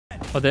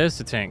Oh, there's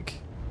the tank.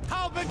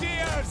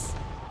 Halberdiers!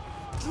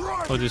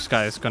 Oh, this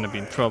guy is gonna be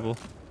in trouble.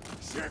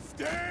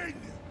 Shifting!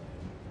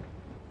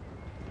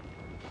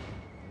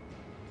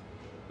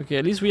 Okay,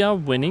 at least we are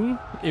winning.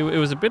 It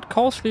was a bit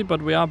costly,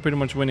 but we are pretty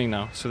much winning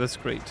now, so that's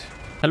great.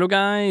 Hello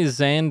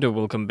guys, and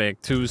welcome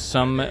back to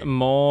some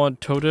more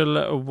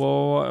Total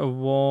War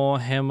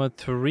Warhammer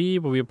 3,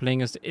 where we are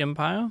playing as the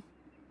Empire.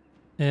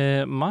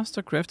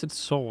 Master crafted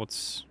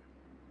swords.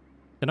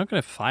 They're not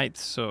gonna fight,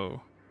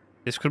 so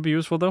this could be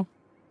useful though.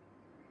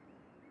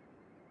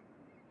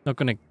 Not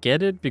gonna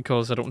get it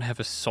because I don't have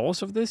a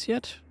source of this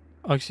yet.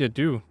 Actually, I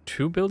do.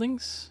 2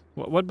 buildings?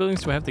 What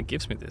buildings do I have that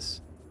gives me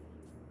this?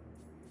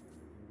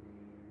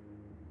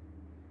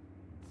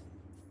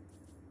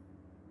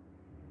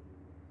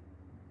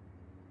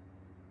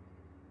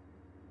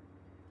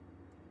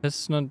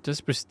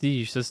 That's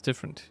prestige, that's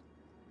different.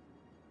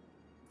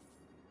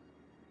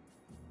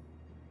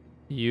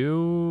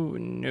 You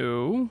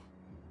know.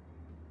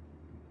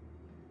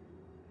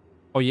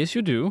 Oh, yes,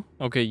 you do.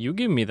 Okay, you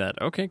give me that.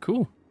 Okay,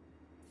 cool.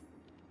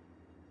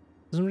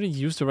 Doesn't really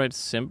use the right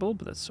symbol,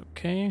 but that's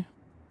okay.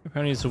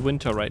 Apparently it's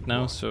winter right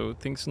now, so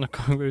things are not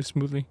going very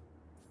smoothly.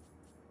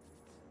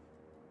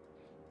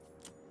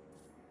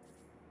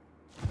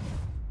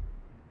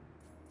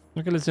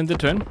 Okay, let's end the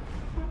turn.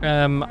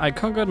 I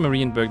conquered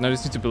Marienburg, now I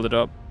just need to build it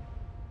up.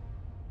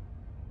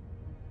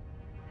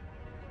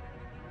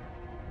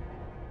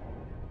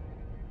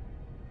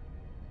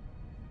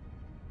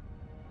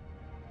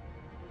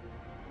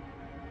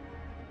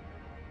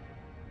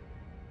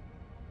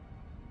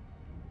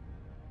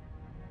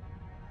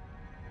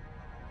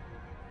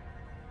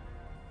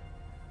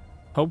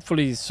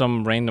 Hopefully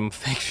some random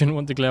faction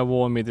won't declare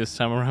war on me this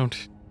time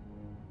around.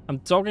 I'm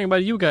talking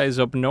about you guys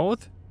up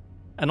north.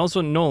 And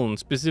also Nuln,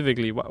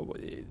 specifically. Nuln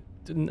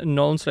 /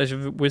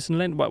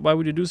 Wissenland? Why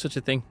would you do such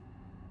a thing?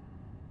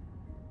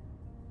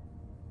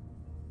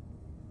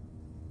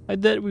 I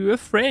thought we were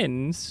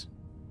friends.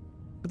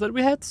 I thought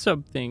we had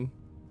something.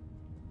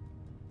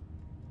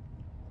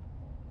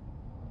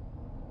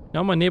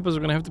 Now my neighbors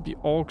are gonna have to be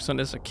orcs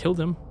unless I kill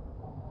them.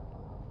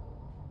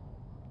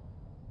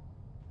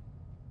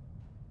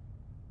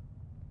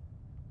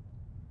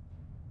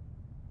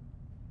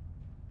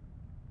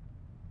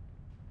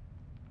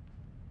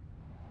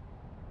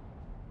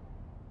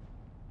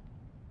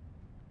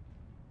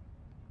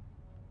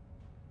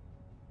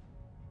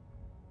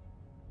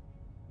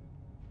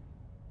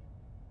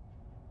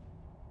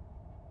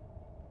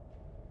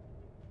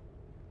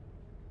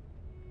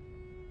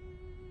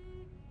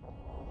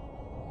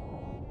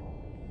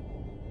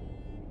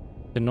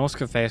 The Norse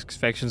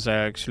factions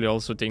are actually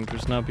also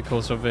dangerous now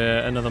because of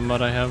another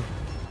mod I have.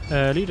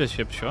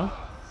 Leadership, sure.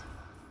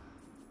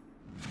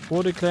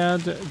 War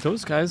declared.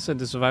 Those guys are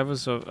the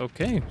survivors of...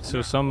 Okay,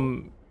 so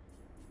some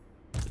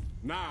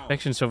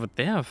factions over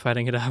there are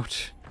fighting it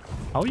out.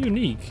 How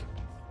unique.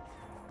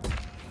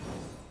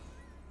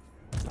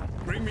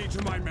 Bring me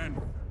to my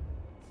men.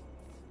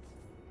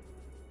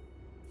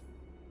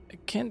 I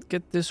can't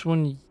get this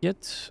one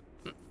yet.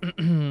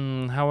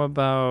 How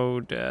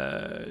about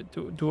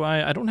do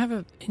I don't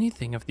have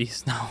anything of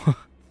these now.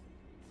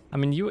 I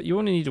mean, you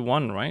only need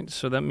 1, right?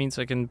 So that means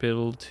I can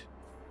build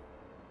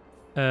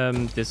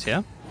this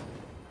here.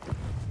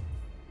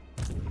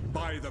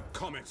 By the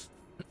comet.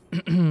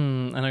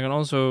 And I can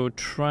also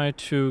try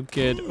to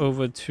get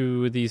over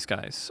to these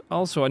guys.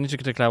 Also, I need to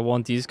declare war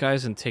on these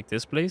guys and take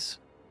this place.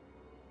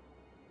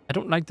 I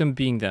don't like them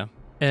being there.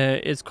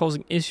 It's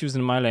causing issues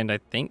in my land, I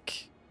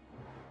think.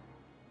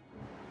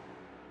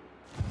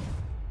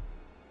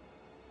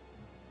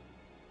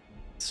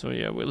 So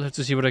yeah, we'll have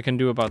to see what I can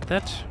do about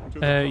that.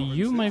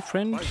 You, my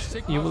friend,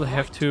 you will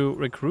have to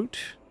recruit,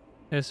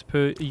 as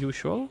per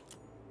usual.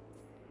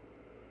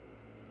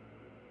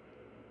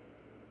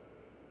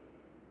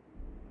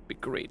 Be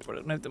great, but I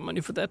don't have the money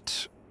for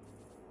that.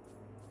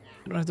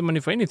 I don't have the money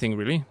for anything,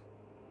 really.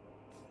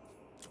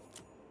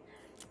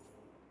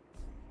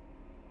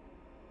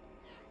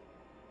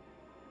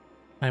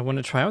 I want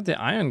to try out the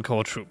Iron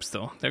Core troops,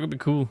 though. That would be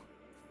cool.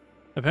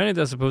 Apparently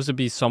they're supposed to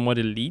be somewhat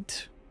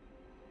elite.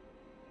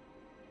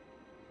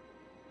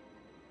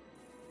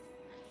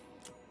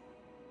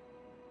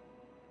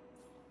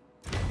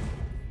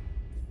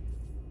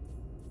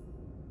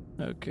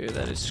 Okay,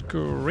 that is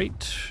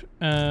great.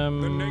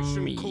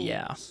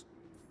 Yeah.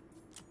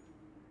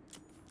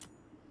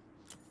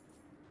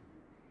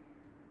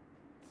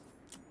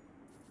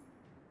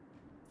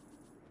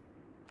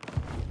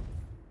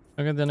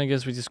 Okay, then I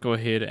guess we just go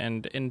ahead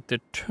and end the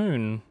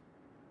turn,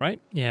 right?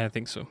 Yeah, I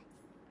think so.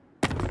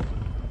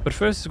 But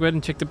first, let's go ahead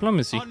and check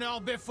diplomacy. Honor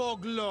before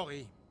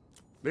glory.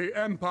 The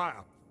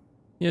Empire.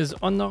 Yes,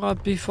 honor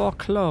before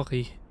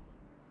glory.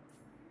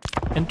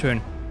 End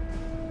turn.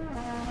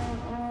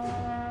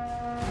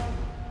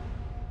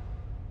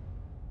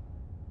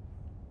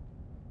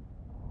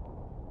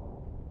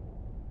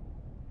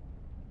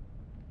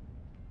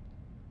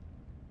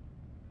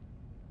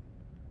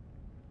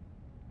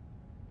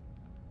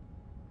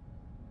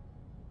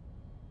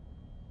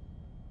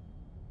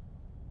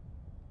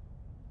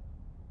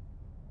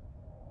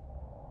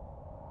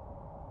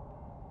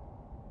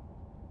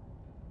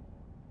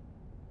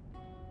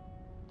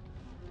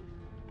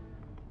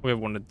 We have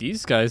one of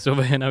these guys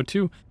over here now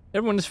too.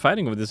 Everyone is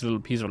fighting over this little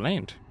piece of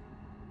land.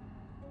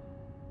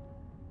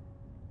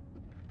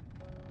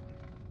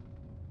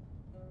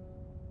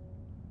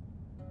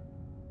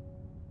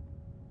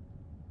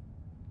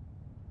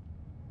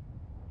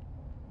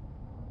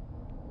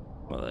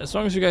 Well, as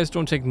long as you guys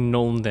don't take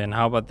Nuln, then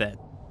how about that?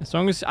 As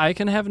long as I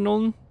can have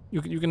Nuln,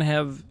 you can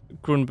have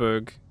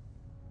Grunberg.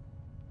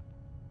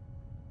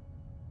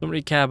 Don't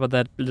really care about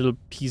that little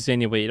piece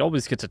anyway. It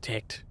always gets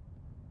attacked.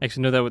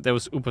 Actually, no, that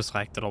was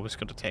Ubersreich that always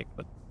got attacked,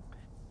 but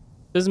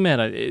doesn't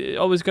matter. It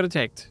always got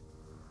attacked.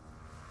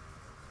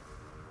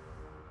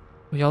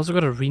 We also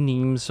gotta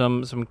rename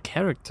some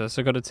characters.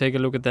 I gotta take a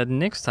look at that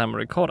next time I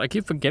record. I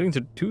keep forgetting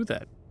to do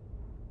that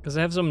because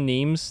I have some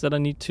names that I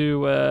need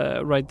to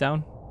write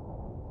down.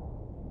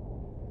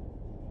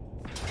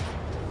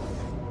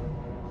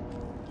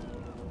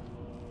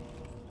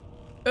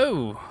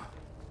 Oh.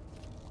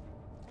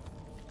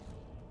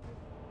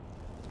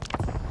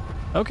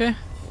 Okay.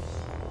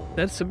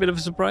 That's a bit of a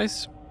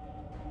surprise.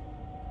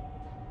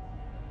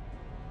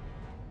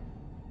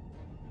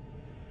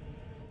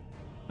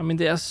 I mean,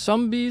 they are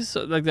zombies,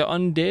 like they're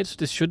undead, so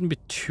this shouldn't be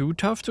too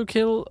tough to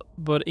kill,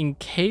 but in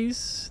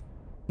case...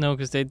 No,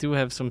 because they do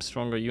have some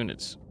stronger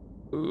units.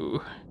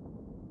 Ooh.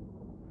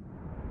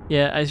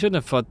 Yeah, I shouldn't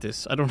have fought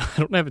this. I don't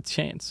have a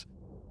chance.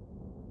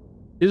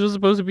 This was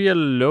supposed to be a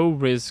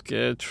low-risk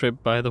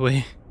trip, by the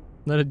way.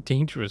 Not a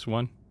dangerous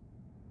one.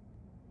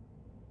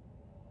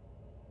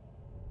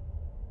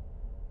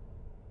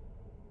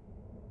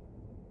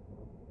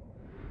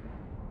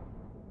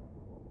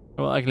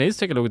 Well, I can at least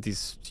take a look at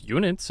these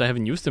units. I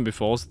haven't used them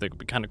before, so they could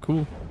be kind of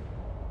cool.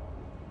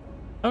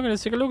 Okay,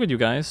 let's take a look at you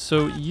guys.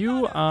 So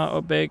you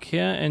are back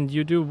here, and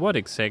you do what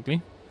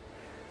exactly?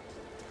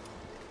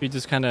 You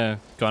just kind of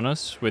gun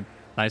us with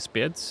nice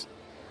beards.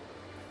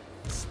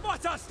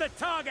 Spot us the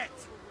target!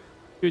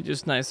 You're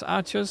just nice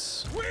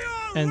archers.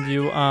 And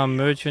you are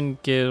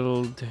Merchant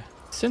Guild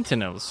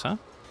Sentinels, huh?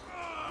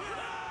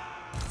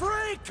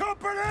 Free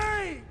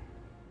company!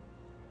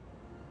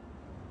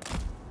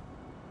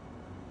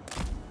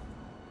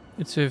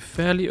 It's a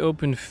fairly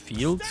open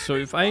field, so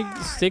if I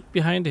stick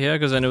behind here,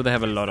 because I know they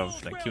have a lot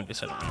of like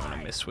units I don't really want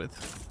to mess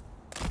with,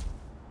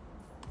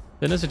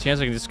 then there's a chance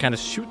I can just kind of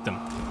shoot them.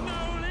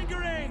 No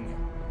lingering!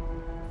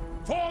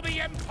 For the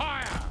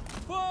Empire!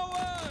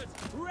 Forward!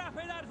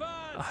 Rapid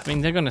advance! I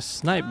mean, they're gonna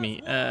snipe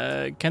me.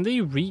 Can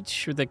they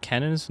reach with their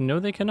cannons?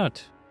 No, they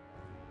cannot.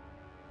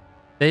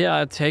 They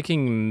are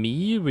attacking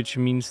me, which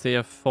means they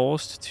are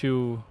forced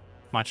to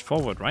march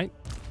forward, right?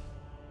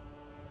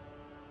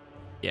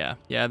 Yeah,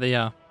 they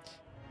are.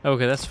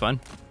 Okay, that's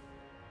fun.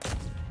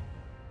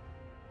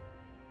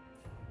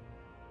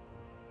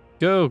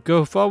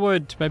 Go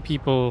forward, my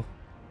people.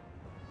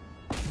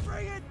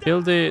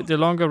 Kill the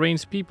longer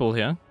range people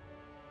here.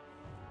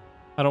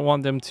 I don't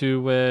want them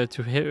to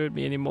hit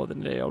me any more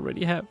than they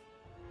already have.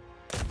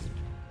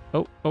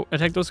 Oh,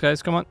 attack those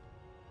guys! Come on.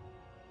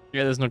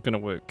 Yeah, that's not gonna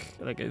work.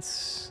 Like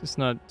it's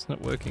not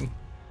working.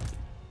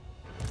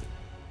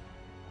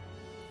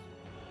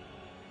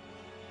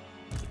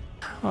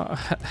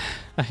 Oh,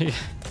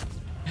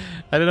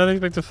 I did not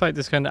expect to fight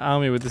this kind of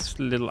army with this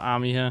little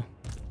army here.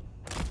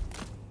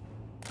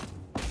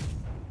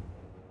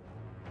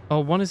 Oh,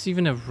 one is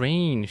even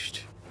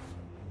arranged.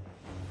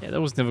 Yeah,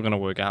 that was never gonna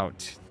work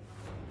out.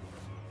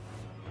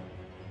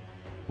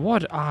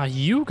 What are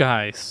you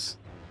guys?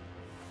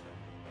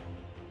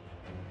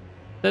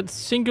 That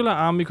singular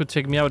army could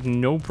take me out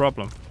no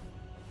problem.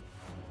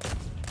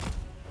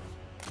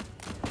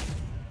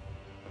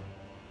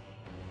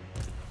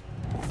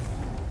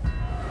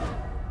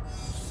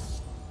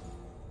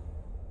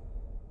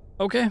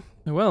 Okay,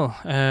 well,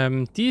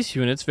 these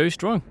units very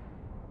strong.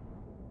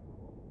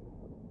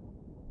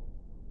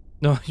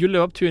 No, you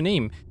live up to your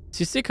name.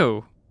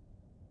 Sisiko.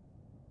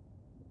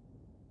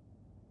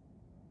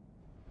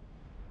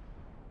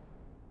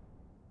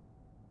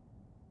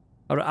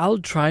 I'll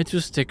try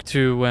to stick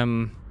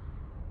to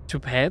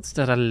paths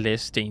that are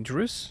less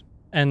dangerous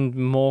and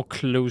more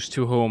close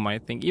to home, I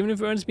think. Even if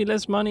it earns me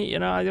less money, you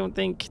know, I don't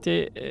think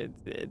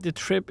the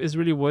trip is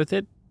really worth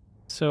it.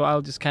 So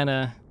I'll just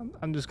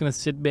I'm just gonna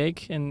sit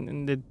back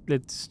and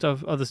let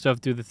other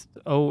stuff do this.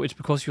 Oh, it's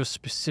because you're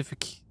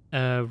specific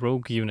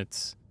rogue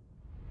units.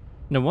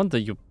 No wonder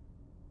you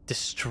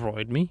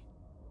destroyed me.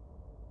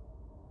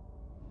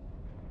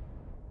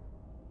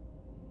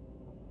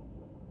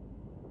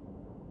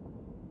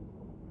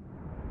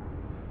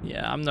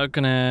 Yeah, I'm not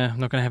gonna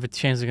have a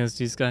chance against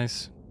these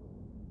guys.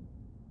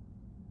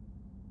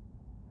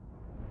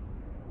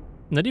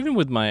 Not even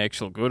with my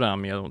actual good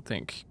army, I don't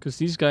think, because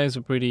these guys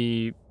are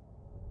pretty.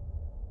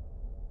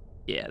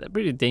 Yeah, they're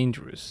pretty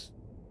dangerous.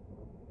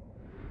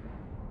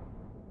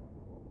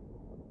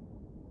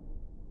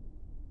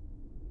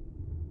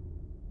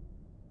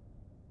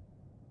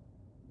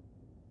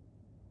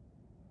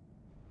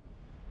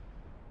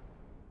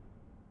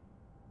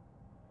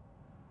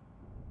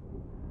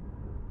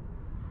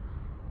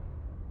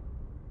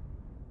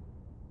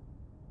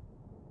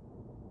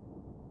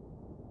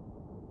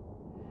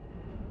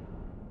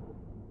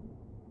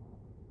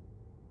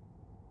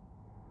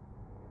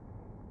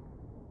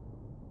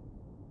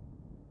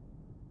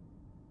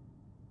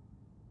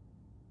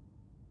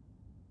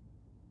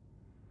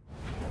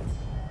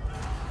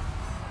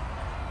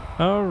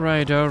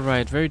 Alright,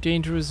 alright. Very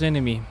dangerous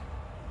enemy.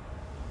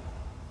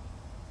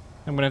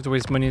 I'm gonna have to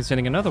waste money in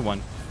sending another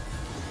one.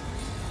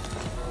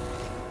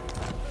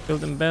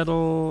 Build in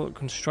battle,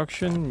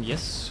 construction,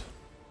 yes.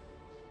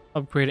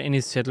 Upgrade any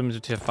settlement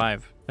to tier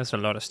 5. That's a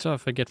lot of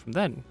stuff I get from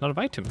that. A lot of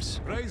items.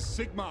 Raise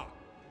Sigma.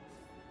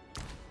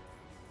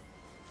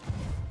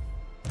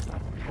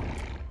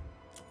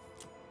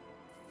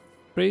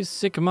 Praise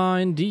Sigma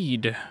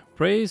indeed.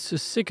 Praise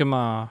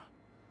Sigma.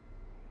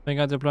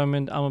 Vanguard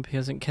deployment, armor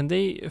piercing. Can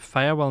they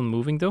fire while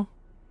moving though?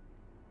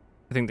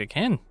 I think they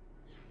can.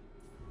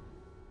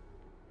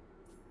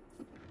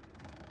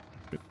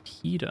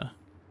 Repeater.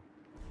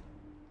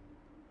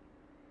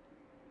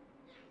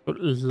 But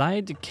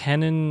light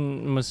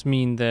cannon must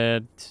mean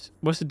that...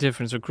 What's the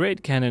difference? So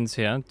great cannons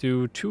here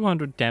do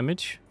 200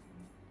 damage.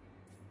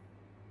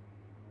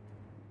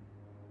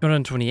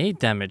 228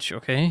 damage,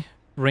 okay.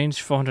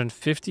 Range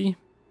 450.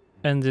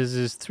 And this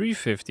is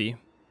 350.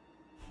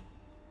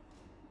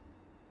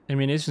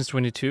 Ammunition is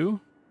 22.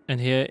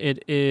 And here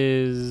it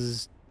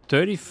is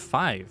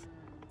 35.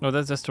 No,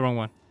 that's the wrong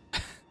one.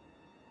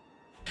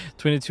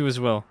 22 as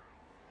well.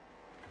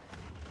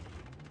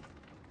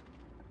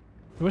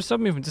 What's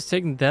stopping me from just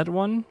taking that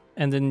one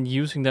and then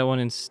using that one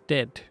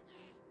instead?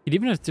 It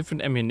even has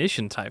different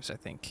ammunition types, I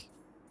think.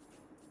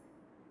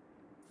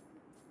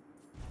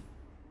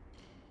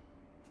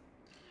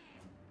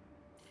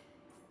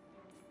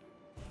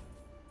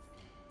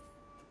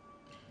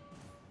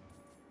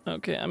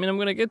 Okay, I mean, I'm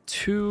gonna get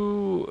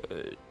two.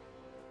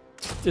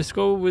 Let's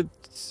go with.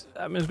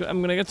 I'm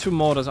gonna get two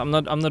mortars. I'm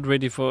not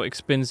ready for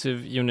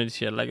expensive units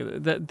here. Like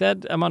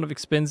that amount of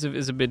expensive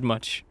is a bit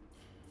much.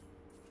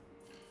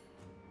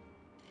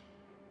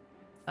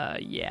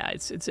 Yeah,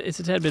 it's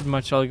a tad bit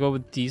much. I'll go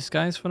with these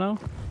guys for now.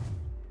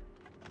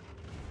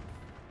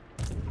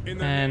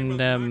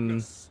 And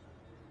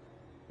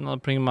I'll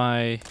bring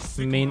my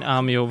main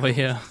army over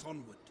here.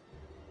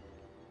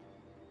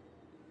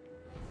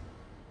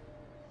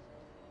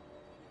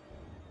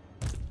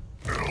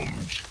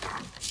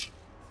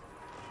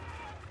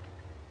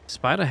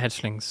 Spider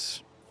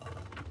hatchlings.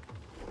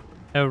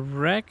 A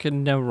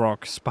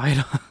Ragnarok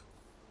spider.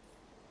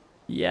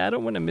 Yeah, I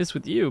don't want to mess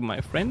with you,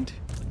 my friend.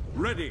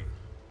 Ready.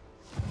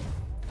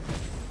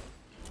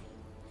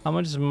 How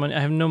much is money? I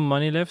have no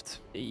money left.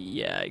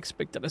 Yeah, I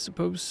expect that, I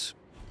suppose.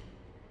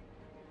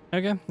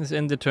 Okay, let's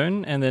end the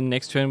turn, and then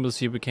next turn we'll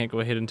see if we can't go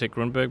ahead and take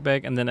Grunberg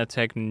back, and then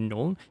attack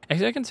Nolan.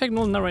 Actually, I can attack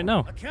Nolan now, right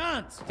now. I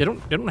can't. They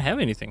don't have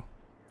anything.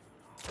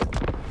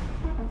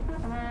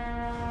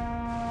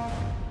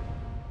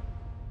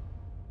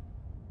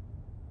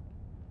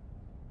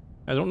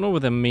 I don't know where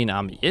the main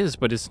army is,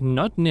 but it's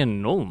not near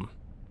Nuln.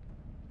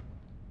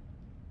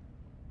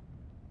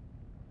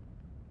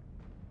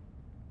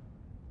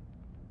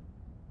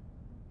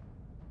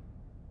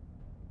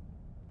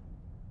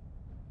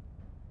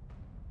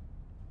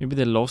 Maybe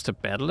they lost a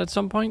battle at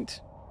some point?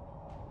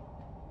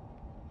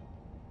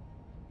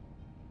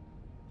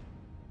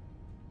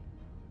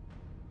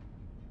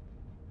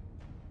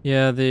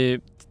 Yeah,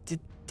 the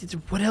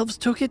Wood Elves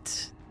took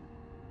it?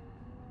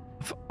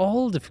 Of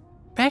all the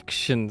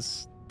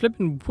factions,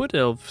 flipping Wood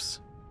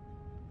Elves.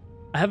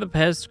 I have a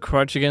past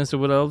grudge against the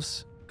Wood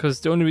Elves, because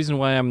the only reason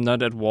why I'm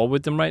not at war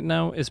with them right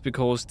now is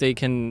because they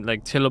can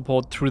like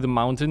teleport through the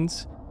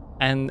mountains,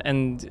 and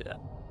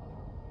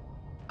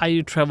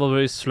I travel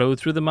very slow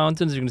through the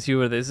mountains. You can see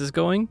where this is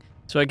going.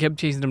 So I kept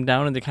chasing them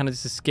down and they kind of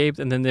just escaped,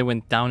 and then they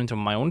went down into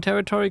my own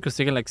territory because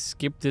they can like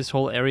skip this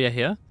whole area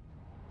here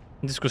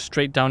and just go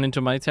straight down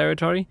into my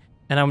territory,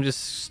 and I'm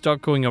just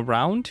stuck going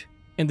around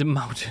in the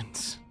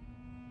mountains.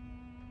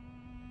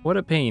 What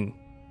a pain.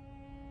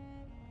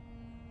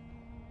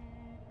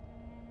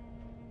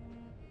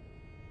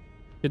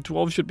 The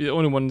dwarves should be the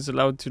only ones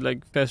allowed to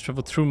like fast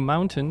travel through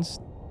mountains.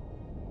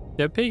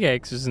 They're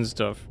pickaxes and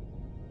stuff.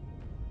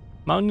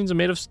 Mountains are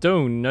made of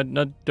stone,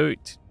 not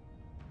dirt.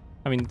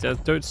 I mean, there's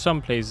dirt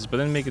some places, but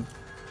then make it,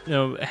 you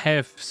know,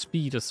 half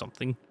speed or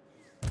something.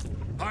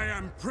 I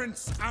am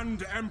Prince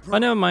and Emperor. But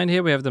never mind,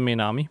 here we have the main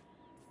army.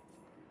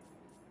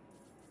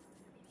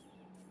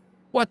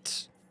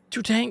 What?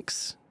 2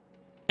 tanks?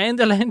 And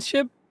a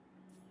landship?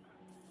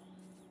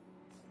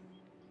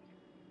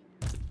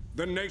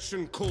 The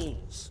nation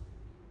calls.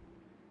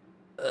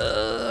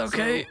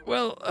 Okay,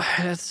 well,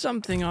 that's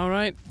something,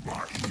 alright.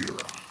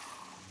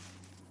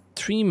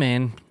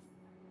 3-man.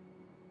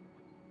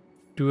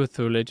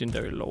 Duotho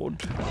Legendary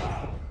Lord.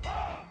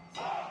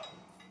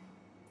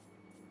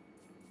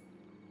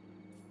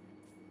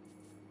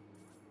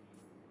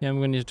 Yeah, I'm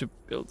gonna need to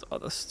build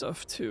other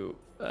stuff too.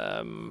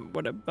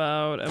 What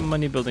about a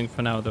money building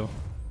for now though?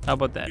 How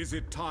about that? Is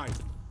it time?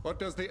 What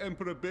does the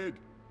Emperor bid?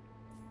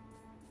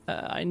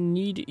 I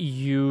need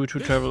you to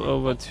travel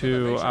over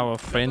to our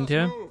friend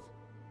here.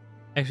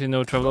 Actually,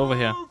 no, travel over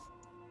here.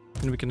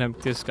 And we can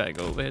have this guy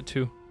go over here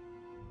too.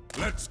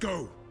 Let's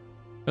go.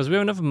 Because we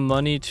have enough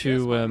money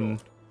to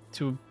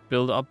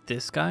build up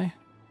this guy.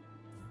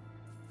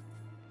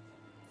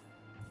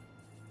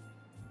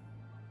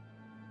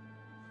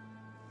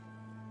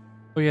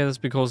 Oh yeah, that's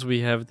because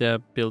we have their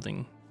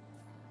building.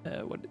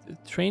 What is it?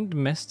 Trained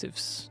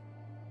mastiffs.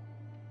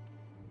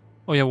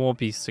 Oh yeah, war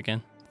beasts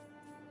again.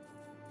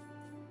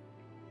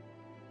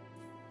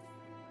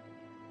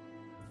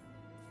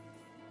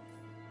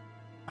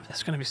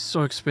 That's gonna be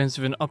so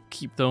expensive in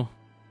upkeep though.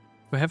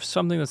 Do I have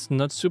something that's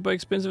not super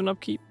expensive in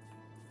upkeep?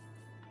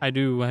 I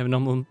do, I have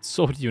normal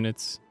sword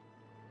units.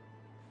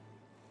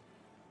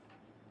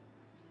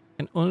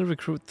 I can only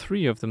recruit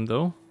 3 of them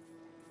though.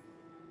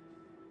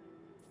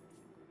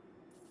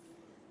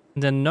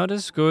 They're not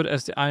as good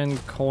as the Iron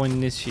Core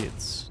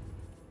Initiates.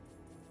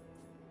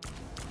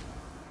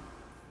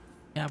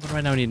 Yeah, but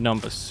right now I need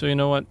numbers. So you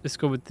know what? Let's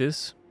go with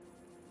this.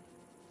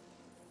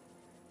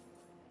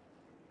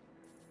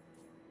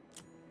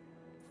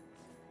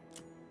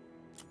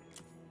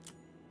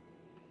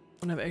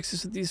 Don't have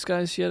access to these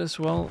guys yet as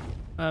well.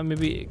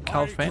 Maybe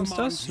Karl Franz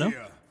does? No?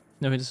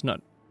 No, he does not.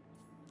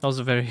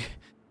 Also very,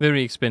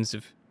 very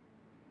expensive.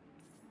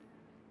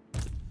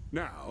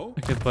 Now.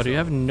 Okay, but you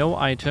have no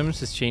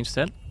items. Let's change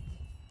that.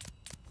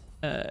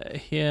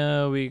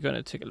 Here we're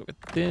gonna take a look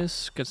at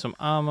this, get some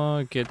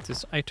armor, get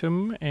this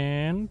item,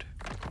 and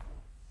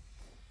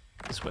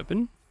this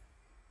weapon.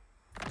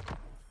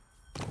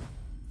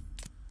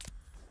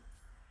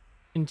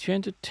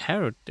 Enchanted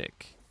tarot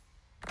deck.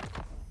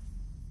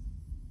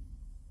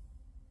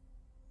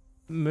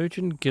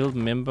 Merchant guild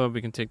member,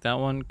 we can take that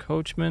one.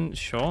 Coachman,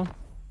 sure.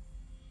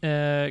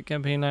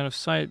 Campaign line of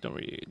sight, don't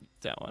really need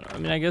that one. I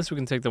mean, I guess we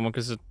can take that one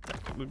because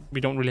we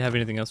don't really have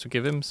anything else to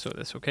give him, so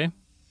that's okay.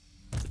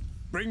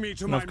 Bring me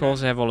to and of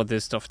course I have all of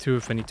this stuff too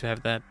if I need to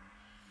have that.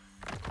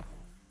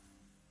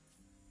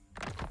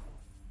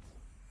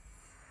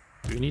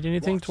 Do you need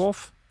anything,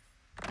 dwarf?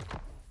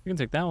 You can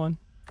take that one.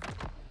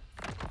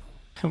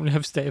 I only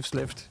have staves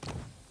left.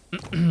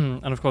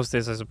 And of course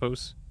this, I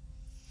suppose.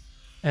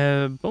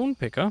 Bone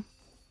picker.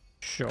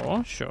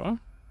 Sure, sure.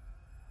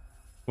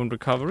 Wound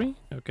recovery,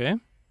 okay.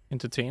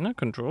 Entertainer,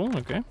 control,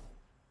 okay.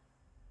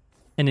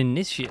 An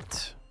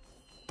initiate.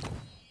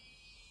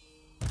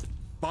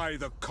 By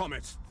the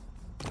comet.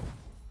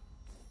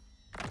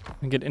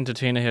 And get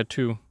entertainer here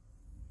too.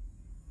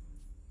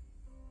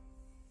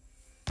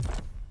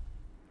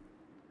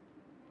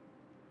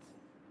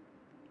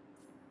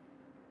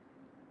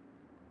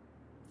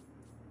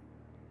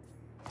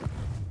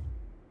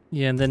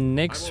 Yeah, and then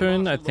next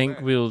turn I think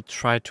we'll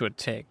try to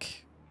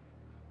attack.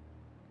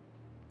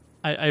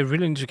 I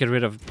really need to get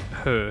rid of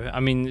her. I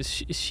mean,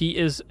 she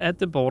is at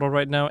the border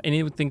right now.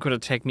 Anything could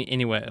attack me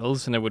anywhere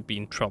else and I would be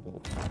in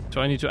trouble.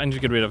 So I need to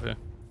get rid of her.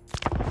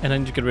 And I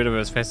need to get rid of her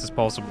as fast as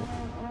possible.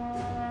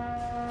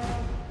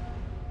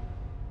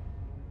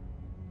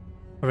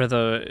 Or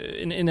rather,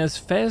 in as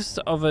fast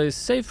of a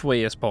safe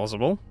way as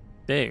possible.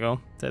 There you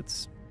go.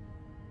 That's...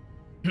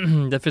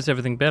 that fits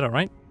everything better,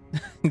 right?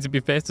 Needs to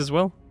be fast as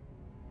well.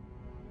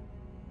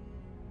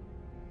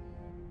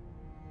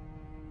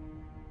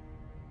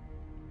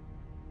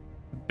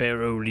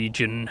 Barrow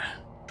Legion.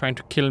 Trying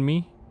to kill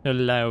me?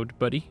 Aloud,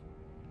 buddy.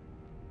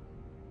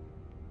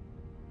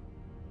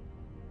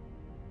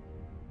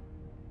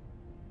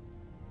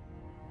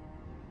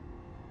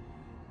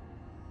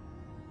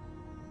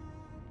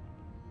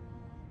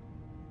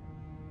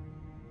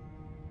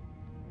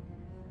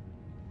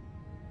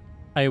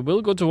 I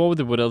will go to war with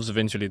the Wood Elves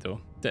eventually,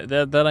 though.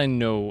 That I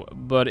know.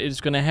 But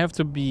it's gonna have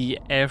to be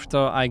after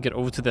I get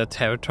over to their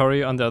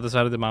territory on the other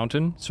side of the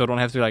mountain. So I don't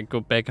have to, like, go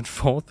back and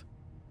forth.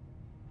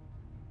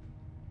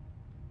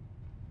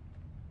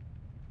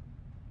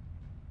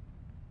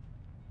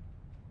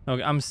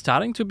 Okay, I'm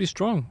starting to be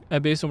strong.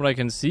 Based on what I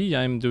can see,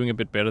 I'm doing a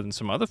bit better than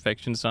some other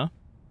factions, huh?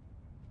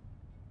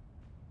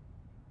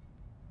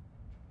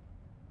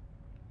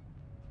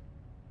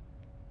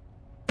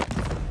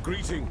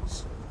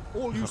 Greetings.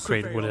 All you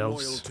great, what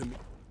else?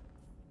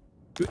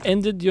 You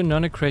ended your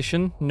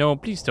non-aggression? No,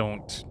 please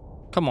don't.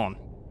 Come on.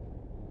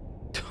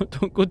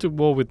 Don't go to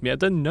war with me. I've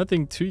done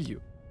nothing to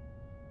you.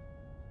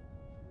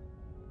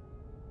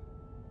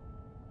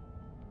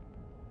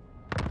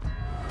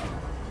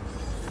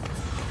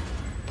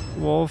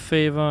 War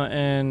favor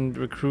and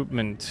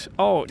recruitment.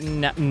 Oh,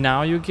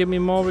 now you give me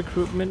more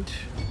recruitment?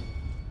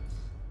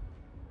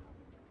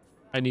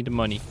 I need the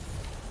money.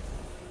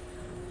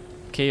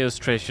 Chaos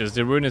treasures.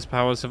 The ruinous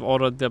powers have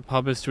ordered their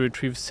puppets to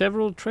retrieve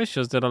several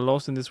treasures that are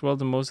lost in this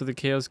world and most of the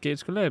chaos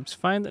gates collapse.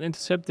 Find and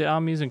intercept the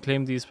armies and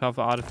claim these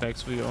powerful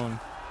artifacts for your own.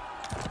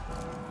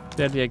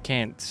 Sadly I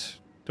can't.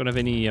 Don't have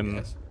any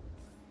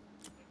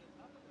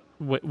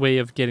way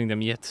of getting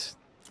them yet.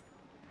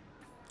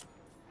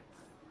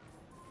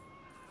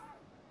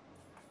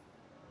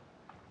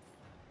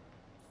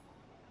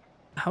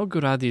 How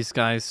good are these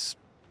guys?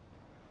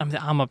 I mean,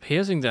 the armor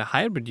piercing, the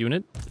hybrid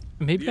unit.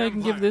 Maybe I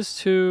can give this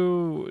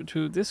to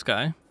this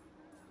guy.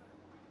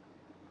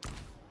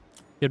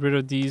 Get rid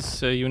of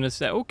these units.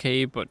 They're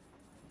okay, but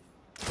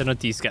they're not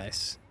these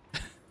guys.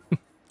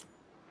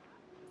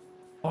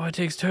 Oh, it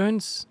takes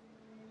turns.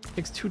 It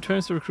takes 2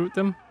 turns to recruit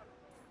them.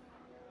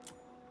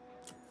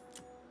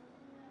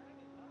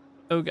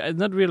 Okay, I did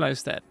not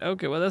realize that.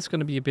 Okay, well that's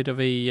gonna be a bit of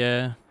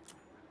a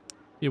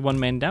one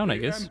man down, I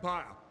guess.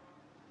 Empire.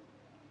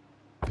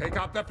 Take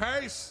up the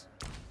pace.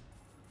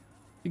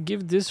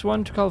 give this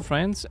one to Karl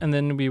Franz, and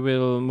then we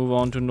will move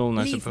on to Nolan,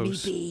 I Leave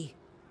suppose. me be.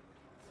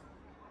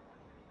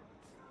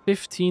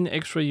 15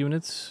 extra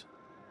units.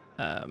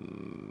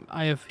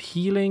 I have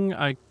healing.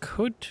 I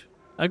could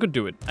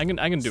do it. I can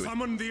do it.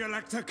 Summon the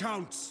Elector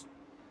Counts.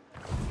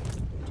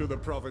 To the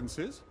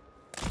provinces.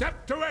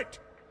 Step to it.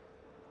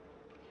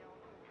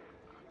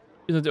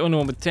 You're not the only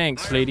one with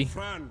tanks, lady.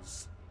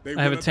 Franz.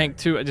 I have a tank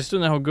too. I just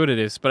don't know how good it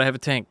is, but I have a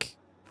tank.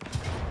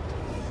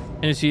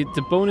 And you see,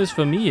 the bonus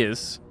for me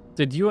is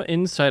that you are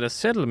inside a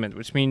settlement,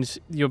 which means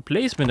your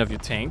placement of your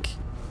tank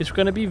is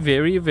going to be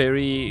very,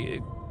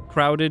 very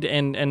crowded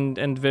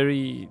and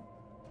very,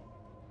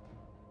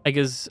 I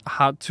guess,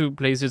 hard to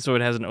place it so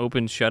it has an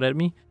open shot at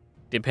me,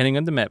 depending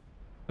on the map.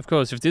 Of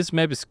course, if this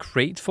map is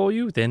great for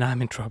you, then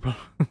I'm in trouble.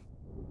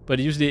 But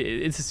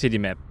usually it's a city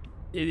map.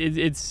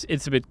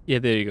 It's a bit, yeah,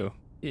 there you go.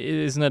 It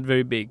is not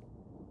very big.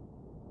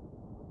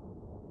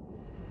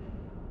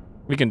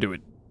 We can do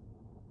it.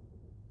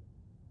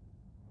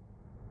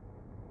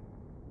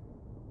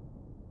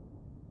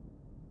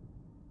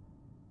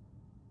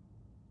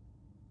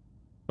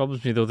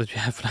 Troubles me though that you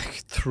have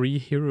like 3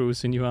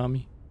 heroes in your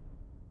army.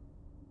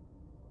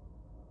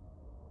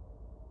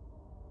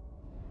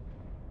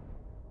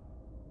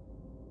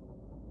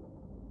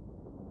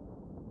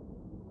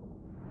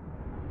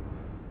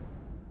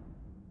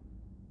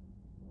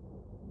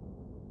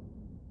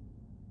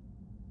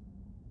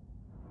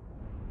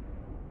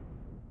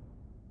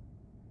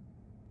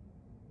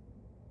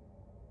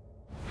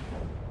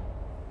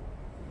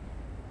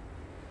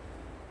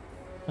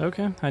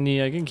 Okay,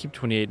 I can keep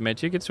 28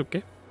 magic, it's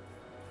okay.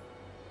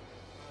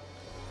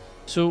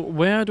 So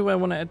where do I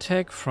want to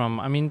attack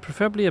from? I mean,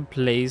 preferably a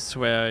place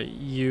where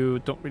you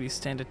don't really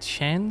stand a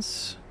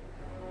chance.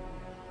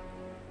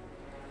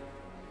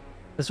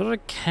 There's a lot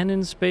of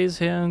cannon space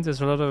here, there's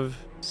a lot of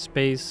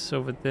space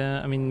over there.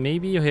 I mean,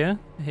 maybe you're here,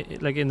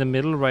 like in the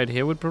middle right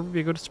here would probably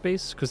be a good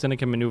space, because then I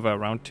can maneuver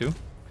around too.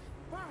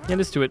 Yeah,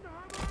 let's do it.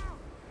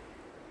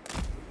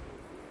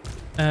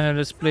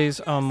 Let's place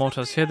our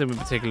mortars here, then we'll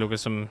take a look at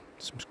some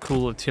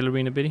cool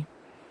artillery in a bit.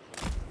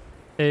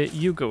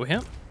 You go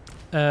here.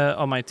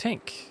 Or my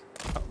tank.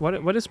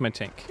 What is my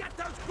tank?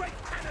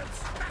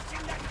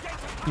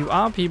 You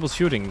are people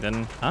shooting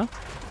then, huh?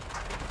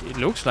 It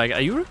looks like.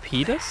 Are you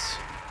repeaters?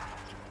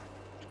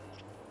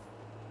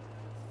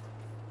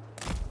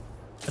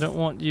 I don't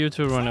want you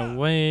to run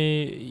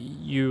away.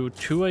 You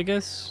too, I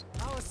guess.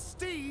 Our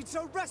steeds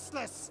are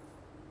restless.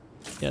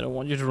 Yeah, I don't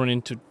want you to run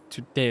into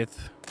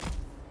death.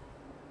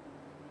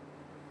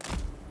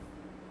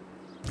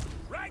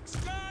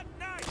 Reikland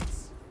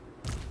Knights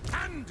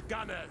and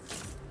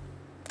gunners.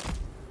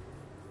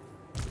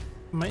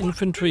 My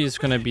infantry is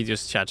gonna be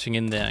just charging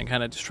in there and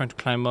kind of just trying to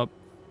climb up.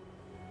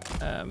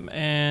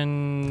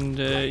 And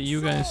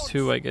you guys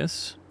too, I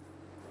guess.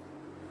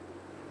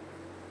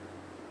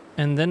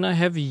 And then I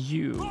have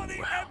you.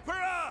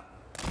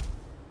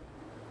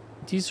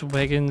 These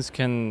wagons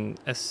can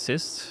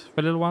assist for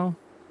a little while.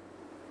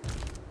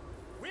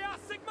 We are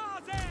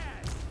Sigmar's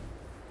heirs.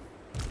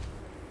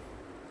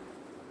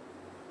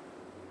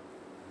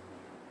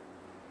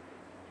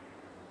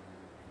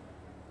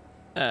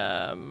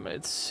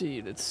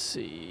 Let's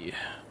see.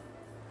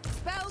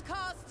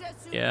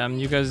 Spellcaster. Yeah,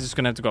 you guys are just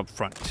gonna have to go up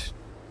front.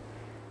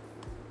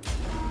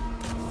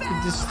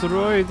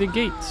 Destroy the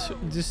gate.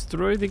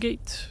 Destroy the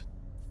gate.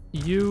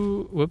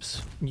 You,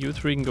 whoops. You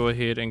 3 can go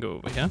ahead and go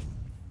over here.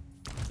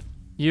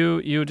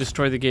 You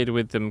destroy the gate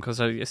with them, because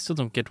I still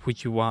don't get who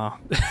you are.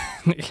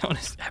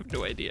 Honestly, I have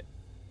no idea.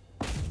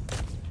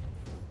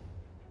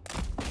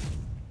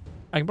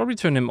 I can probably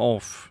turn him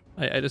off.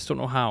 I just don't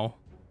know how.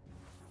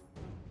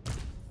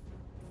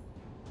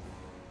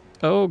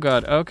 Oh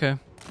god, okay.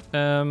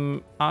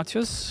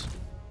 Archers,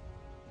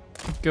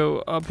 go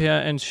up here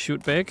and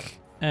shoot back,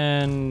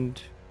 and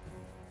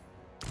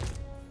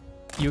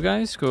you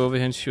guys go over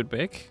here and shoot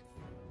back.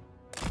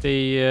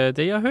 They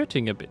are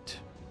hurting a bit.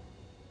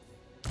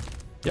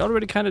 They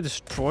already kind of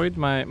destroyed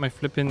my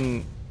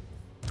flipping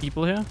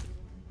people here.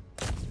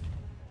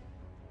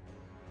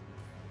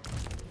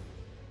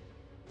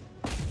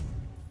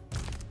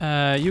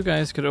 You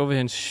guys get over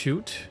here and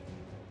shoot.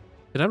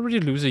 Did I already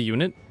lose a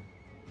unit?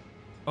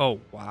 Oh,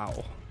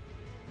 wow.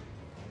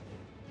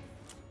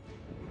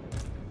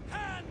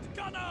 Hand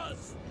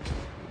gunners.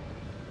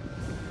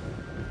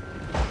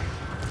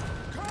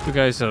 You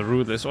guys are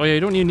ruthless. Oh yeah, you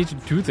don't even need to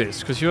do this,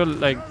 because you're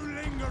like... No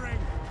lingering.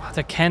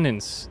 The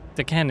cannons.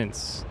 The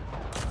cannons.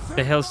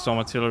 The Hellstorm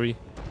artillery.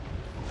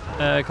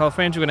 Karl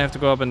Franz, you're gonna have to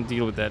go up and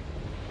deal with that.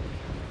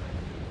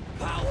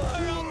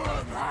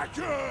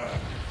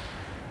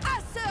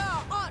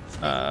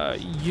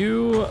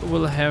 You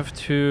will have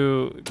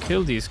to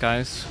kill these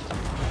guys.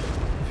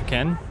 If you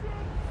can.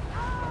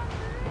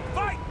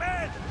 Fight,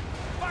 men!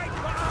 Fight!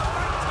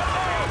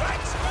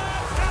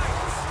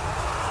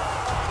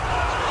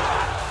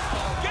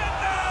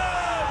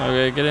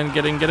 Okay, get in,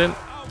 get in, get in.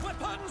 Our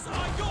weapons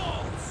are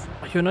yours.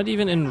 You're not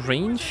even in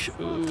range?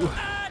 Ooh.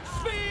 At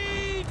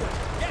speed!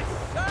 Yes,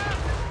 sir!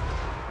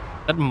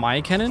 That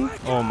my cannon?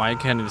 Oh, my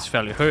cannon is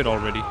fairly hurt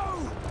already.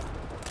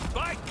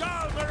 By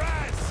Karl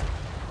Franz!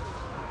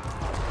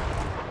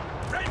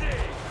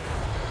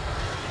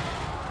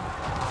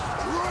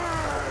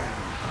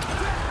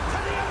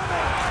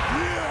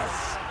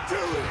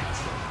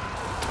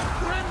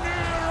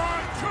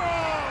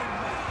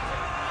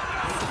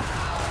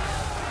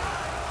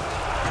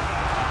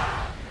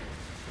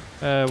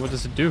 What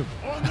does it do?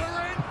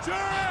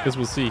 Guess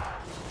we'll see.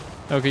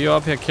 Okay, you're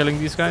up here killing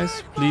these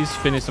guys. Please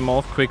finish them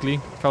off quickly,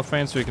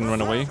 Franz, so you can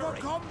run away.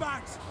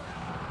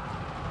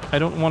 I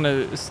don't want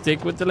to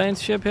stick with the land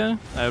ship here.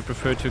 I would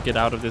prefer to get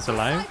out of this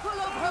alive.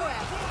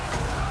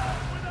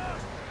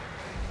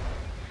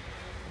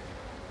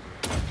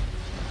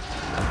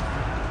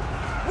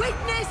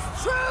 Witness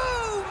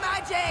true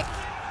magic!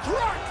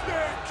 Crack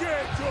their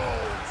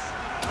girdles!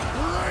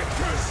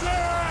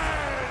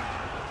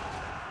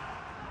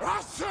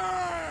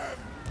 Awesome!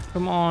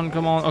 Come on,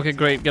 come on. Okay,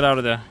 great. Get out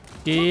of there.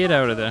 Get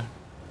out of there.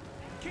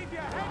 Keep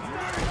your heads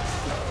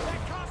down! They're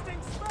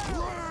casting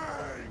spells!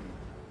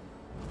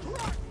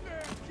 Crack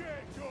their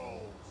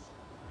girdles!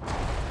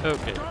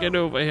 Okay, get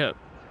over here.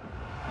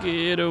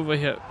 Get over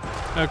here.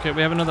 Okay,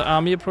 we have another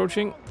army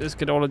approaching. Let's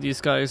get all of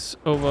these guys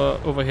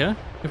over here,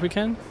 if we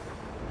can.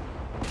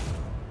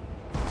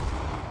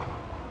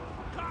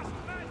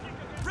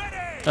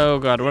 Oh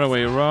god, run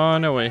away,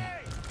 run away.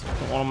 I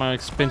don't want my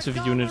expensive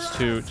units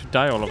to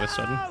die all of a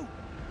sudden.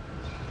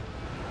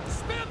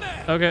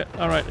 Okay,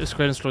 alright, let's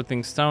go ahead and slow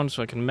things down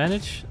so I can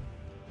manage.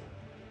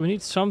 We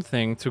need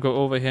something to go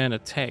over here and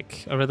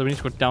attack. Or rather, we need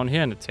to go down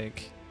here and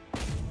attack.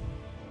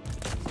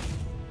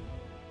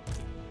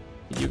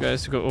 Need you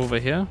guys to go over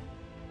here.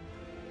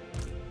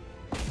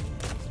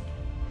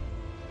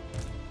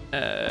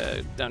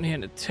 Down here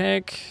and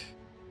attack.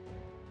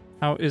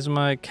 How is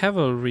my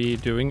cavalry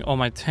doing? Oh,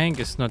 my tank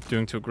is not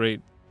doing too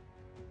great.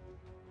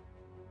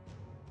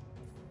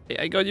 Hey,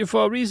 I got you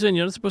for a reason.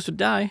 You're not supposed to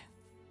die.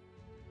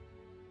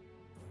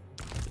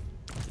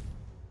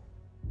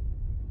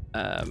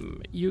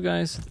 You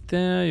guys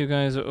there. You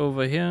guys are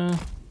over here.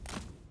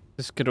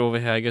 Just get over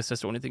here. I guess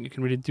that's the only thing you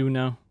can really do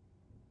now.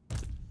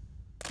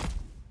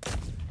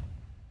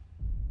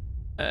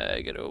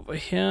 Get over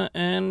here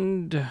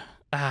and...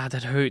 Ah,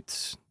 that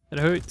hurts. That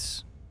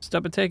hurts.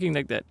 Stop attacking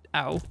like that.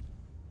 Ow.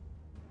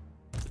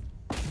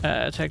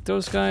 Attack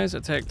those guys,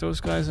 and attack those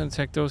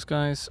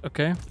guys.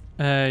 Okay.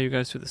 You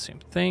guys do the same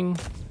thing.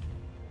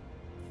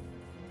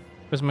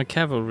 Where's my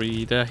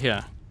cavalry? They're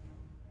here.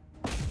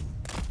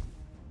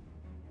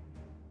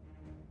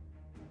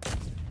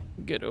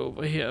 Get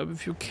over here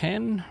if you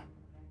can.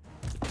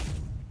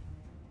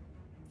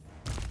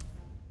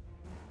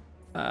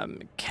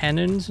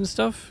 Cannons and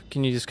stuff.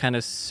 Can you just kind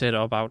of set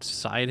up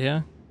outside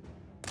here?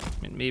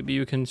 I mean, maybe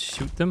you can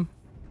shoot them.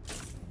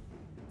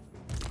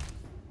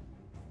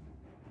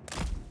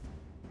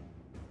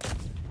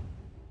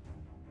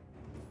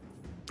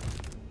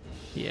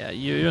 Yeah,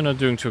 you're not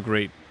doing too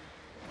great.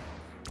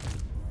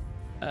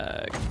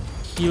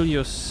 Heal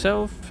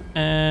yourself,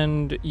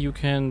 and you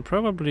can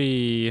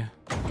probably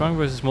strong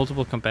versus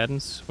multiple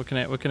combatants. What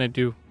can I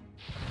do?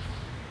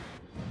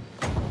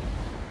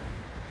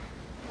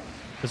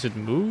 Does it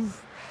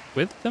move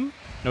with them?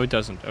 No, it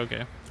doesn't.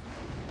 Okay.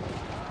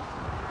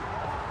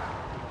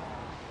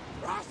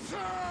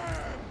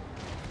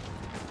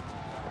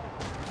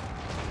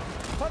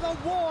 For the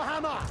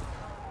Warhammer!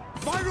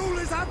 My rule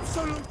is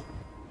absolute!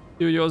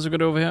 You also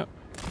get over here.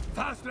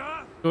 Faster!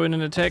 Go in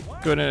and attack.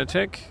 Go in and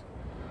attack.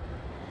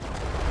 The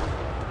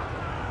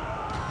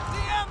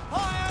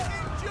Empire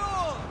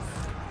endures!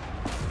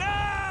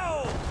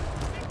 Now!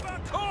 Sigma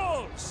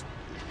calls!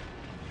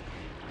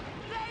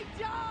 They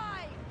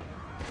die!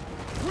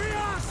 We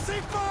are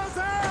Sigma's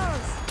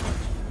heirs!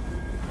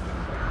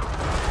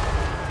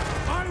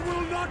 I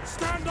will not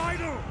stand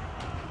idle!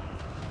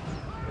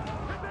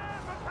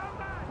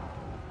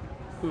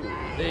 Ooh,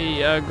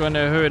 they are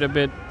gonna hurt a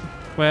bit.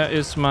 Where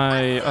is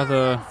my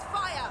other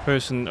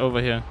person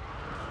over here?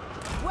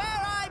 Where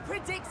I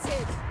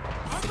predicted!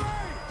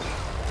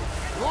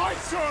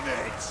 Lights on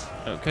it!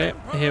 Okay,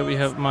 here we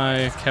have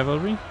my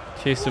cavalry.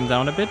 Chase them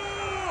down a bit.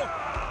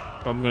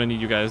 I'm gonna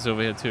need you guys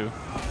over here too.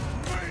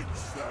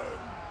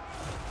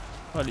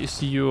 Well, you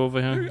see you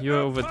over here. You're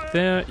over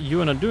there.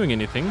 You are not doing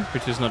anything,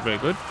 which is not very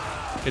good.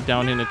 Get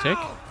down here and attack.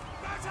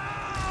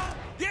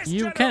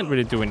 You can't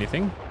really do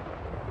anything.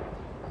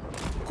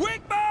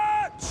 Quick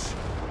march!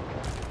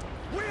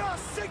 We are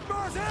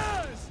Sigma's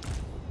heirs!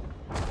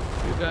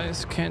 You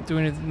guys can't do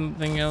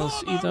anything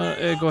else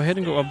either. Go ahead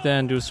and go up there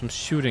and do some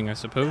shooting, I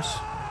suppose.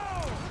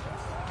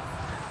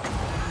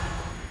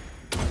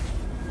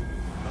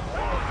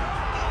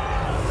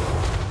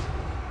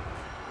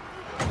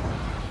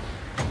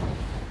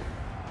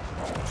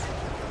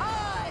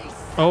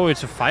 Oh,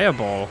 it's a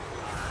fireball.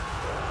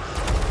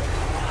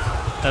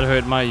 That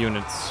hurt my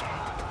units.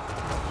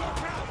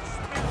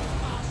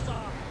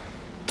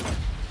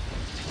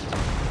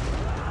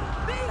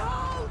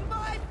 Behold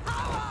my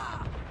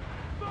power!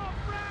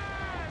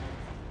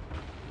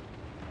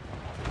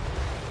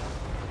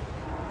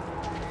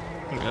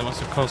 I think that must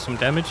have caused some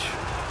damage.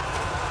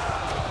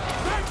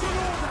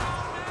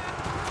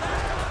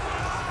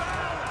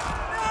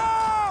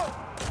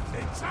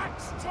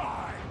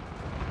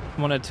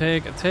 Come on,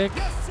 attack, attack.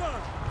 Yes, sir!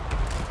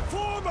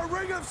 Form a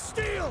ring of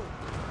steel!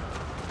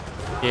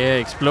 Yeah,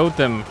 explode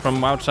them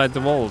from outside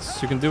the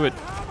walls. You can do it.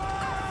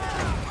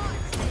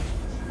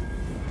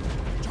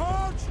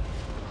 Charge!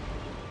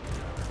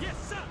 Yes,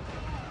 sir!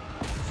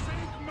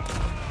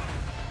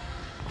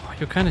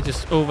 You're kind of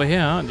just over here,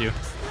 aren't you?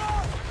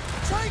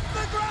 Take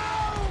the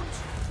ground!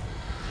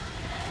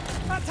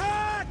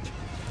 Attack!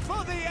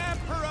 For the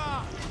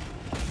Emperor!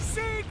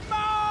 Sigma!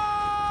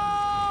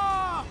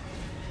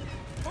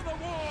 For the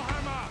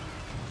Warhammer!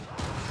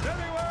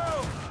 Very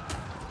well!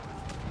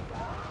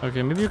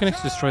 Okay, maybe you can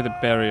actually destroy the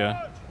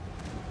barrier.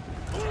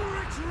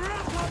 Ulrich's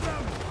wrath on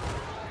them!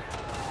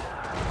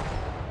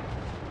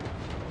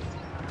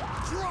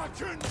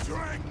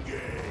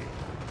 Drakendrengi!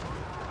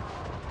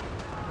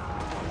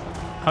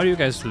 How do you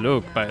guys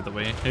look, by the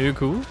way? Are you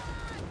cool?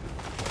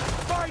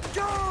 By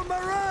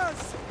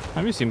Galmaraz!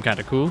 You seem kind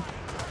of cool.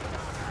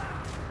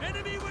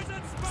 Enemy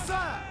wizard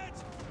spotted!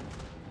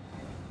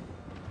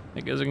 I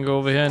guess I can go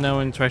over here now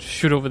and try to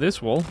shoot over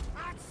this wall.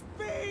 At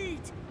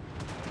speed!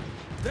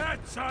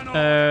 That's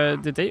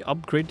an Did they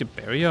upgrade the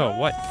barrier or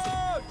what?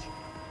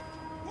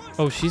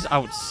 Oh, she's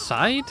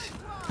outside?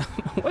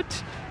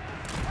 What?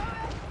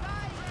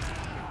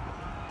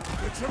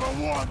 It's a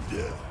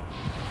wonder!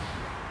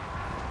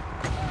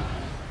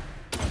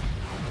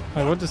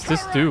 Oh, what does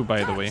this do,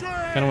 by the way?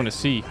 I don't want to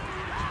see.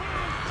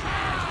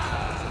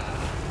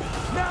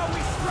 Now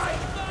we strike!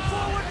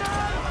 Forward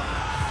now!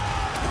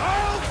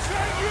 I'll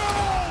take you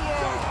all!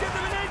 Don't give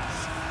them an inch!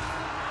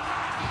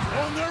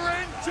 On their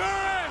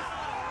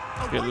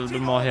entry! Get a little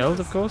bit more health,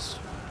 of course.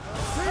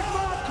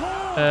 Sigma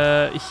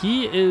core!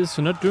 He is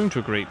not doing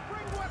too great.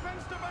 Bring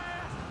weapons to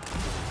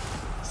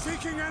bear!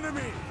 Seeking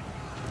enemy!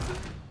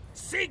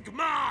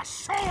 Sigma,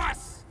 show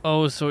us!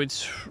 Oh, so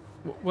it's...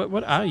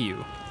 What are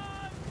you?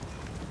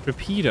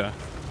 Repeater.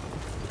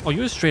 Oh,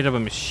 you're straight up a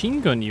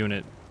machine gun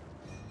unit.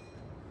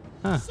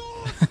 Huh.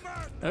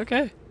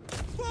 Okay.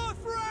 For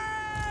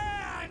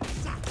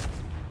France!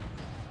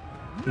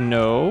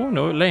 No,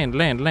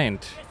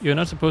 land. You're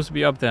not supposed to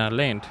be up there,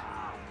 land.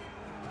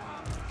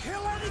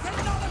 Kill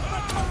anything not of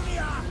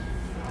Bretonia!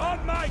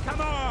 On my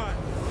command!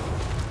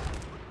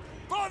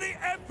 For the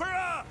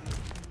Emperor!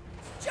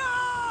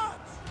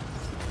 Charge!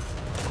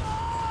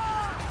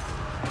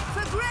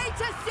 For Great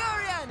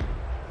Assyrian!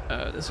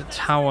 There's a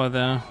tower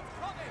there.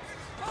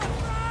 For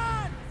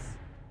France!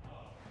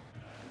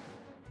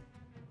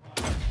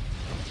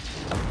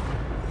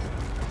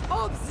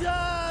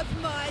 Observe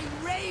my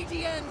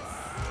radiance!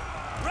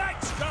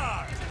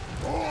 Reikland!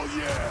 Oh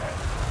yeah!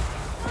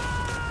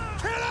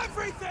 Kill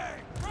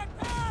everything!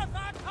 Prepare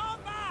for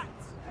combat!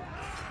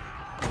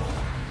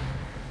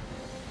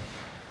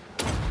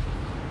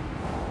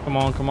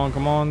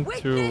 Come on.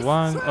 2,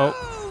 1. Oh,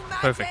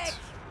 perfect.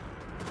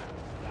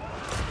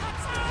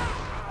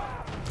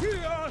 We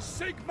are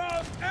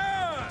Sigma's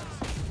heirs!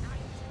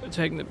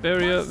 Attacking the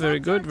barrier. Very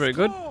good. The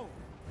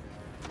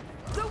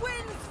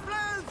winds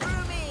flow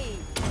through me!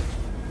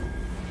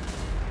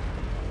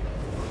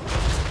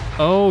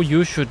 Oh,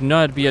 you should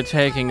not be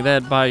attacking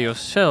that by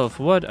yourself.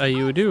 What are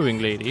you doing,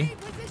 lady?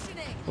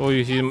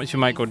 Repositioning. Oh, she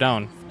might go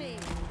down. Me.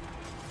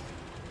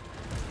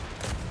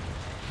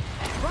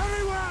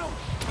 Very well!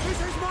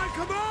 This is my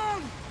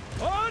command!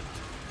 On!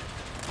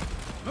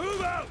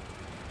 Move out!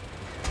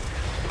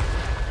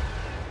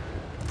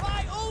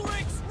 By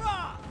Ulrich's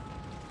wrath!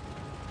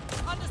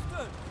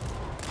 Understood!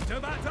 To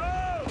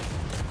battle!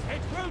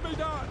 It will be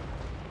done!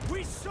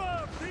 We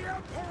serve the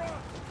Emperor!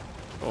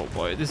 Oh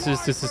boy, this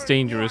is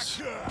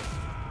dangerous.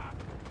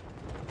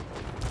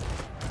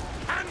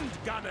 Hand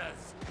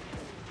gunners!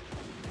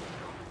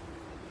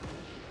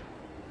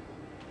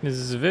 This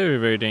is very,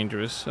 very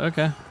dangerous.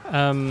 Okay.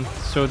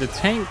 So the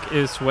tank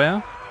is where?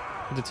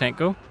 Where'd the tank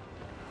go?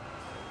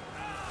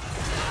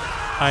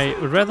 I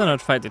would rather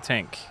not fight the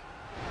tank.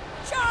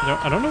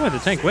 I don't know where the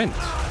tank went.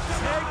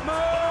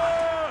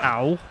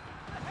 Ow.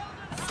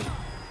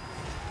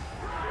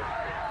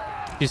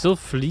 She's still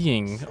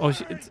fleeing. Oh,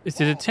 did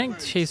the tank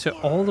chase her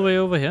all the way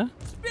over here?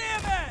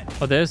 Spearmen!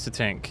 Oh, there's the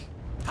tank.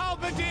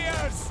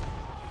 Halberdiers!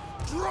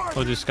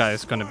 Oh, this guy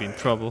is gonna be in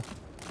trouble.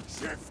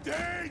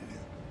 Shifting!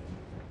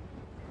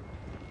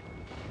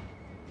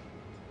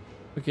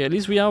 Okay, at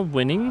least we are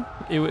winning.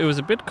 It was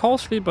a bit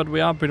costly, but we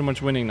are pretty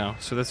much winning now,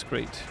 so that's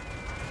great.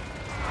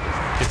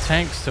 The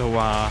tanks, though,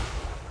 are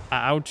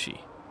ouchie.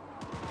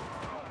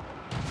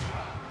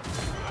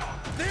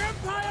 The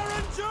Empire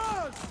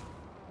endures!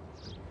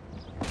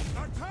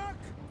 Attack!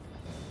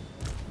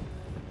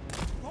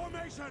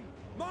 Formation,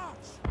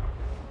 march!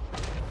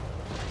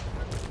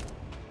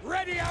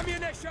 Ready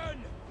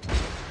ammunition!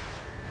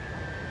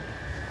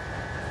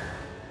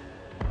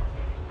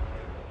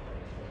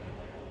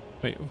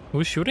 Wait,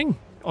 who's shooting?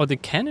 Oh, the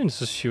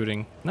cannons are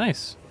shooting.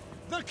 Nice.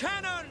 The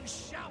cannon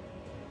shout!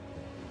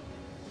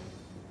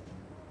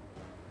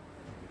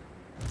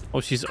 Oh,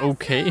 she's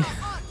okay.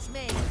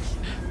 Archmage!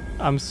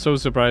 I'm so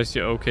surprised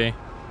you're okay.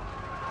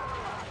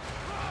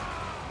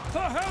 The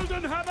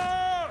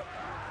Heldenhammer!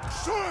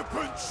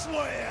 Serpent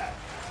Slayer!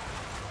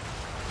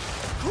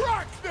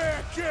 Crack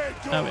their kid!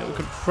 I mean, we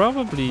could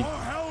probably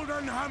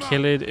Heldenhammer!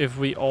 kill it if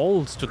we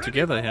all stood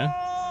together here.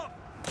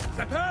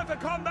 Prepare for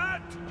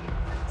combat!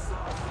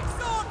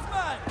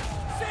 Swordsman!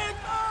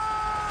 Sigma!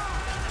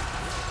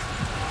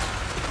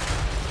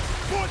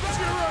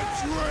 Butcher and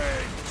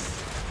drinks!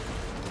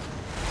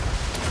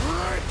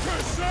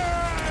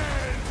 Ricochet!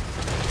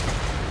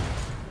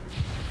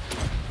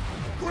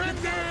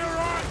 Grenadier,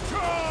 I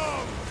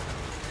come!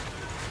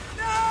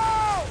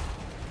 No!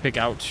 Big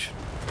ouch.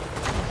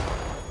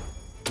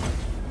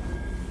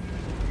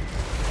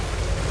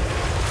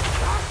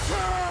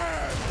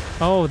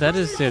 Oh, that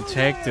is the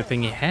attack, the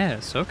thing he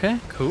has. Okay,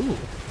 cool.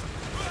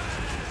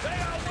 They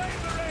are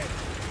wavering!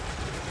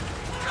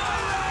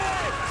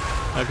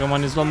 Oh, come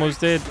on, he's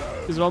almost dead.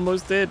 He's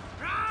almost dead.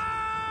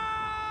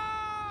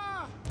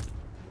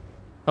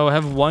 Oh, I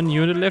have 1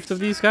 unit left of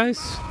these guys?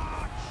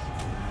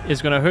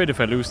 It's gonna hurt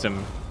if I lose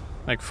them,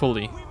 like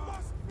fully.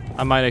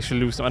 I might actually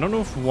lose them. I don't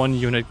know if 1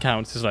 unit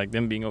counts as like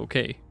them being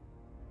okay.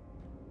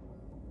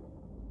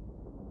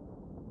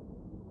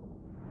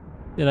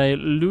 Did I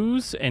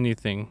lose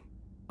anything?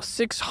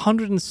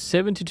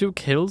 672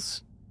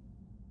 kills.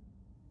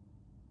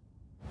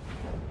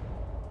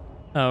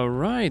 All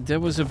right,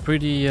 that was a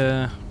pretty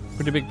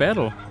big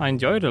battle. I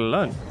enjoyed it a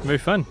lot. Very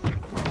fun.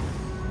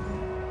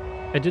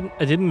 I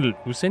didn't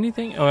lose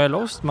anything. Oh, I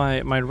lost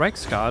my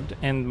Reikland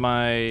and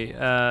my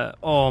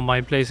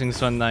my Blazing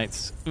Sun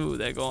Knights. Ooh,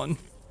 they're gone.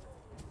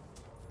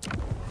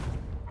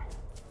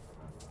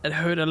 It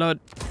hurt a lot.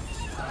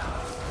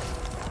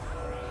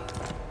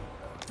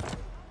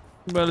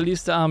 Well, at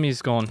least the army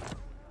is gone.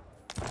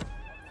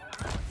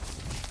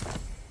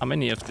 How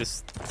many of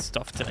this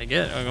stuff did I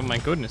get? Oh my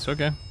goodness,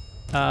 okay.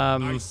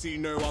 I see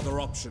no other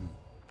option.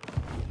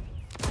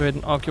 Go ahead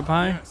and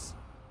occupy. Yes.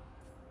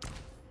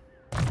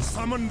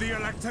 Summon the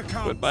Elector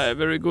Count. Goodbye, a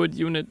very good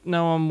unit.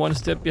 Now I'm 1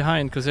 step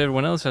behind because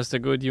everyone else has the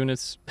good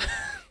units.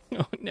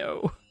 Oh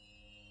no.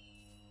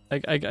 I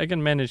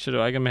can manage it,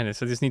 I can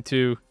manage. I just need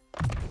to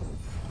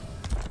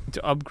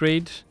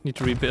upgrade, need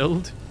to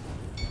rebuild,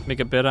 make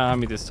a better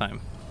army this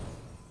time.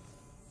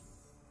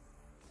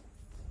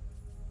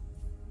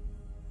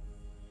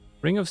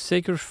 Ring of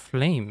Sacred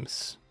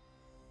Flames.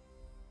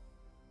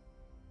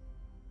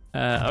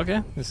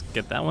 Okay, let's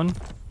get that one.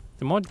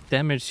 The more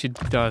damage she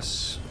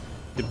does,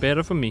 the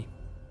better for me.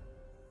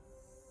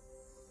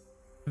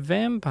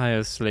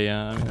 Vampire Slayer.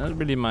 I mean, not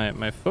really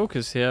my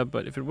focus here,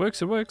 but if it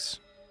works, it works.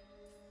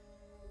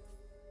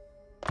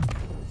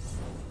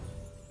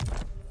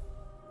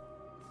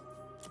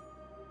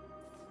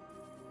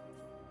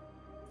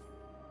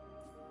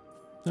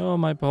 Oh,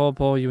 my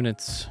poor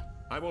units.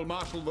 I will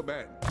marshal the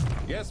men.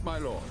 Yes, my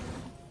lord.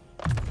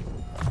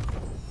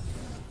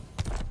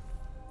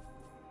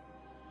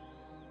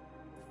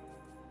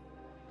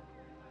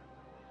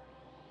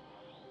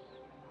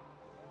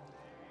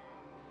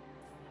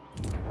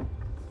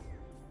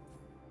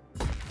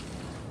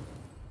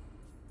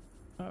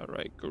 All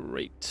right,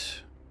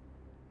 great.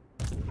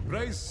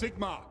 Raise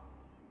Sigma.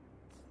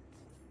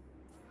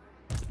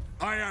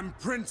 I am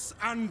Prince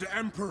and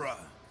Emperor.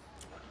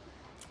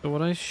 So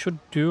what I should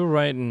do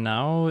right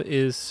now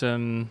is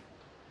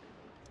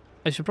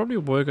I should probably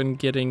work on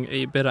getting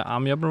a better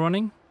army up and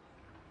running.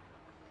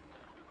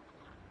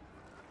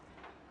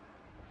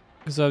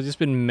 Because I've just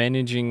been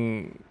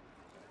managing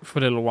for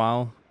a little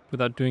while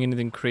without doing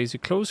anything crazy.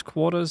 Close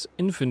quarters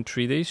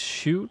infantry, they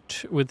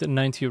shoot with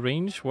 90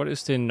 range. What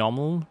is the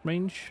normal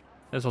range?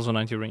 That's also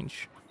 90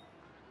 range.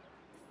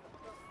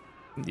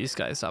 These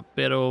guys are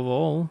better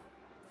overall.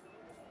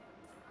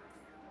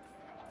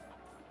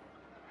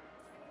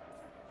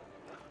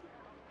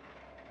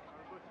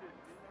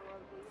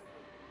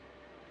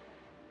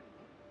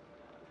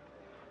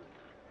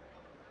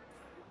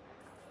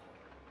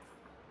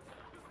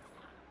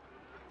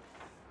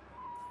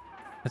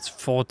 That's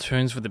 4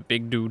 turns for the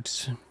big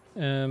dudes.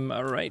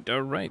 Alright.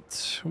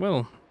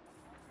 Well.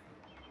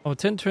 Oh,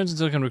 10 turns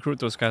until I can recruit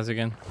those guys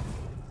again.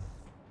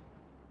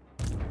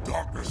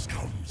 Darkness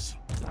comes.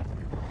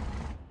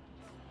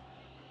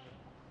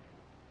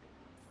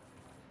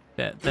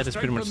 That is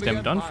pretty much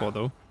them done for,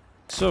 though.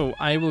 So,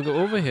 I will go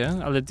over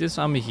here. I'll let this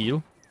army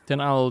heal.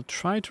 Then I'll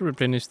try to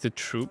replenish the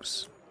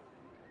troops.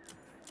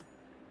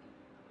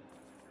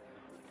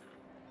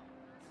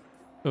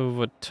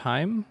 Over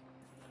time.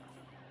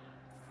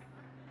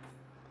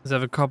 I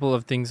have a couple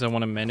of things I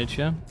want to manage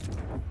here.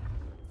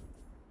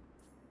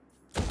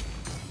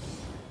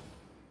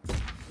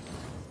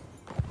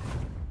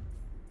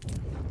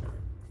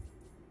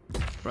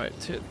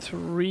 Right, hit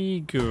 3,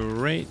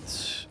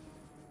 great.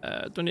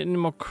 Don't need any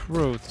more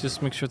growth,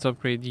 just make sure to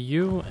upgrade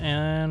you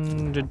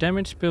and the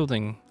damaged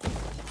building.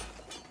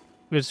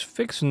 Let's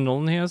fix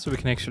Nuln here so we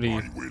can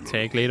actually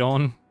take later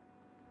on.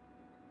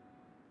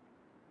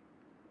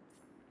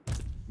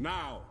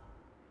 Now.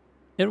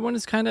 Everyone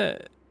is kind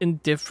of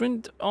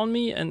indifferent on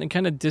me and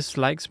kind of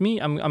dislikes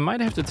me. I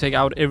might have to take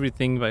out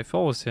everything by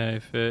force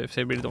here if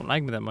they really don't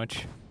like me that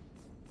much.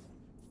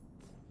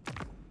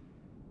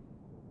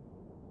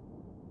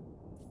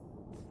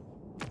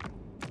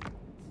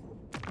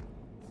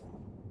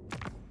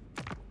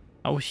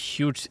 How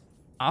huge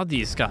are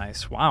these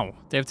guys? Wow,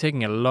 they've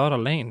taken a lot of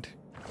land.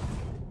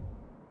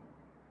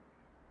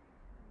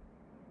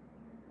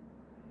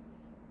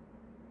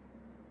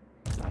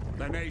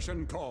 The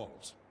nation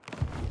calls.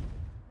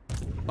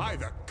 By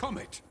the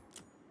comet.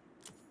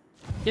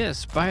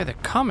 Yes, by the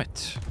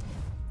comet.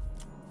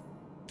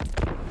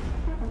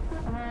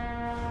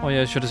 Oh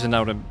yeah, I should have sent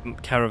out a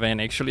caravan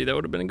actually. That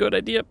would have been a good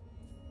idea.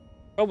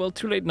 Oh well,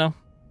 too late now.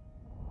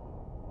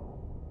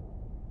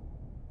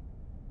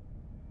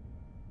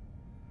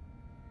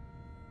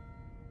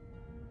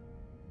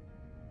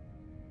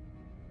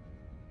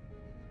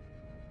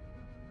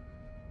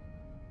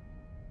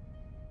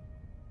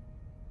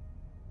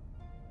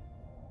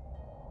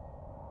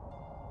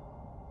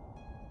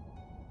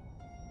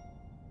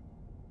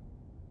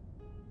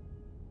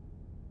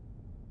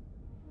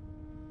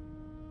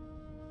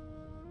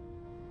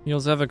 You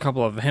also have a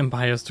couple of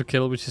vampires to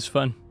kill, which is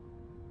fun.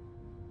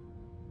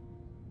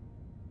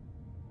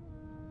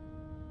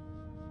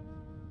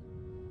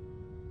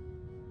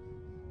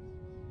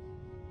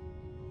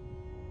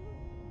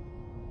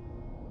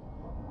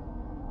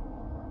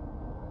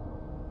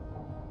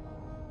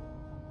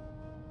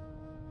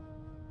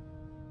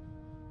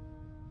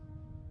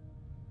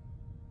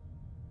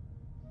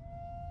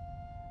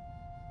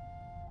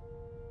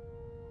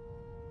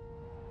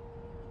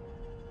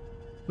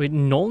 Wait,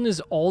 Noln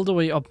is all the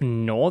way up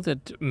north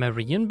at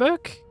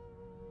Marienburg?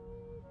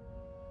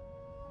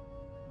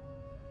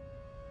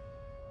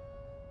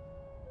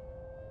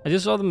 I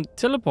just saw them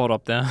teleport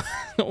up there.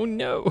 Oh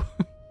no!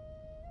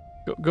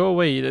 Go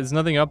away. There's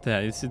nothing up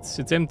there.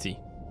 It's empty.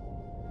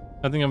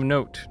 Nothing of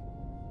note.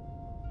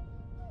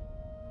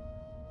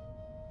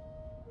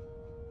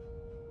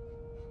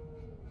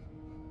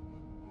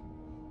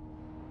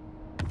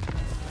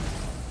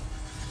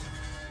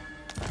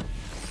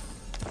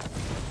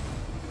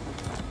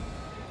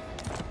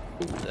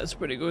 That's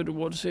pretty good.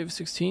 Water save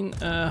 16.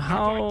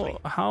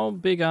 How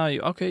big are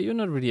you? Okay, you're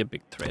not really a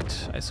big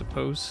threat, I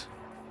suppose.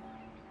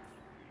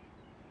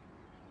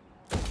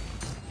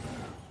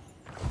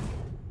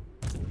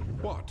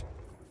 What?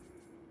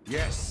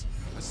 Yes,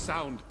 a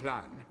sound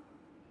plan.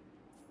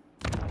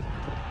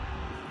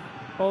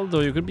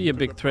 Although you could be a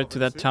big threat to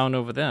that town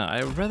over there.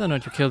 I'd rather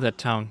not you kill that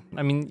town.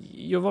 I mean,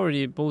 you've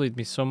already bullied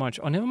me so much.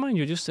 Oh, never mind.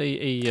 You're just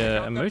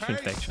a merchant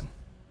faction.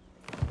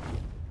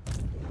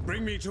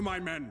 Bring me to my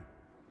men.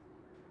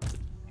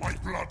 My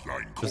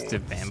bloodline calls. Just the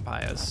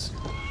vampires.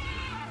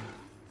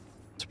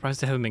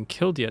 Surprised they haven't been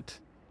killed yet.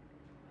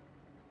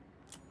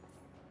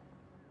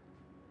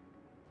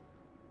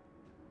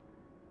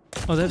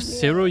 Oh, they have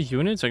 0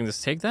 units? I can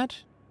just take that?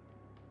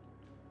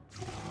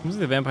 Seems like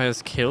the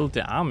vampires killed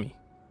the army.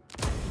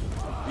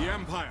 The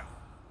Empire.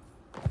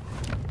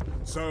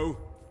 So,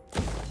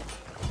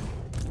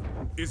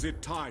 is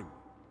it time?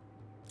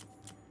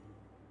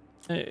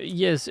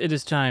 Yes, it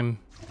is time.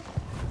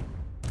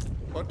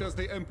 What does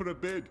the Emperor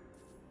bid?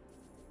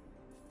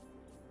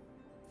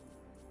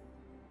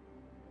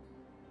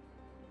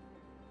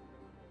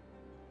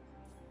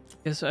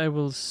 Guess I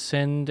will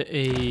send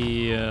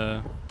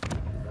a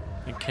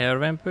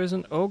caravan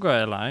person. Ogre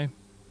ally.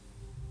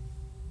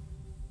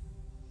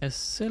 A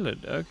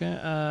Silid, okay.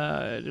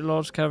 The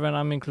Lord's caravan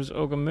army includes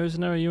ogre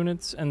mercenary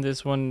units, and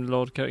this one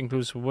Lord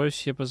includes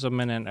worshippers of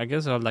men, and I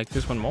guess I'll like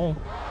this one more.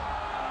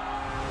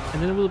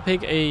 And then we'll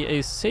pick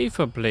a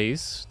safer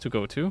place to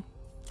go to.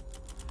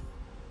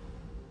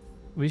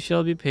 We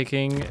shall be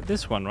picking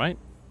this one, right?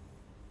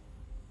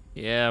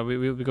 Yeah,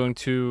 we'll be going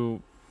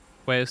to...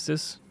 Where is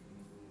this?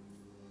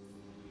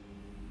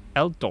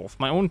 Altdorf,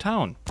 my own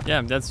town.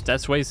 Yeah,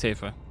 that's way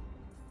safer.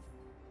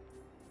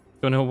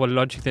 Don't know what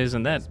logic there is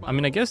in that. I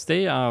mean, I guess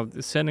they are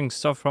sending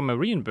stuff from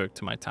Marienburg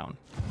to my town.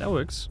 That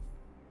works.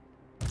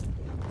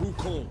 Who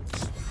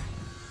calls?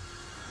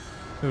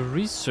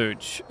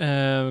 Research.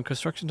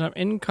 Construction time.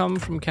 Income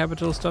from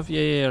capital stuff.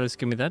 Yeah, let's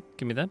give me that.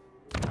 Give me that.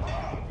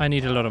 I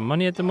need a lot of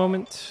money at the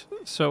moment,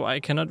 so I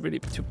cannot really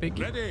be too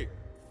picky. Ready.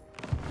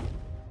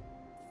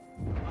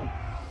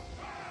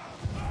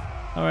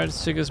 Alright,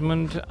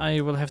 Sigismund,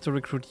 I will have to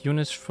recruit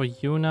units for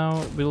you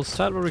now. We'll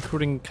start with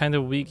recruiting kind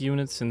of weak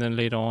units, and then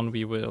later on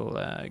we will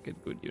get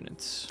good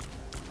units.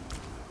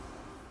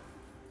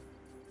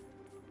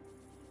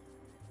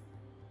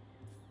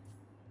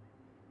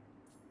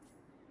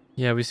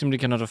 Yeah, we simply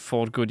cannot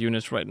afford good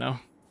units right now.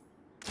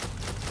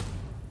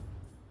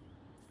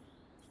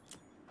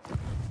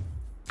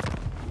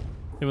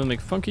 We will make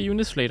funky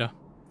units later.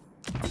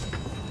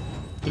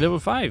 Level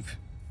 5.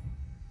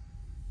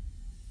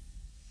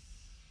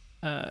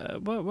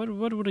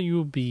 What would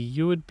you be?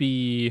 You would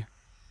be...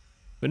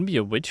 Wouldn't be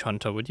a witch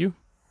hunter, would you?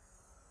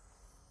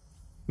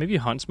 Maybe a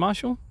hunts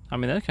marshal? I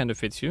mean, that kind of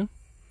fits you.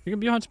 You can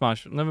be a hunts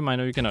marshal. Never mind,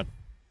 no, you cannot.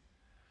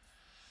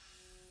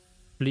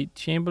 Fleet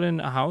chamberlain,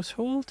 a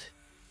household?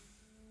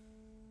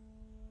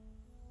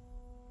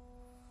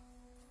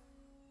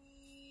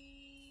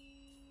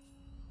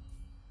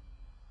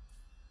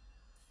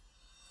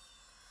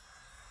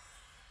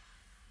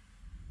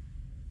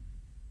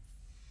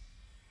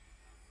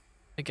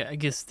 Okay, I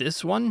guess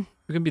this one?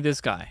 You can be this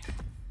guy.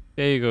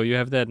 There you go, you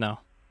have that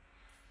now.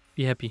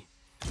 Be happy.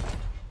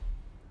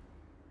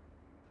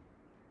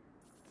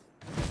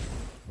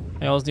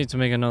 I also need to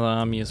make another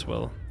army as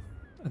well.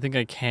 I think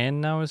I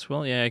can now as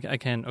well. Yeah, I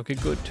can. Okay,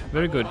 good.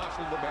 Very good.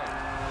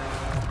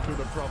 To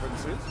the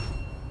provinces.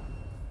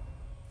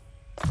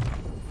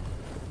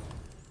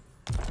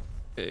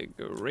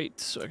 Great,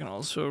 so I can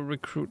also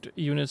recruit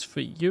units for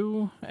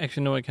you.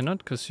 Actually, no, I cannot,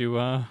 because you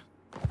are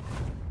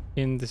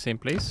in the same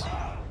place.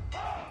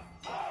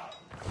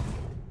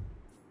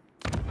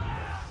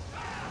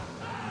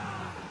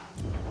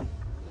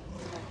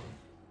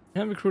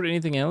 Can't recruit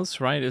anything else,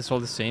 right? It's all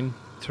the same.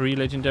 3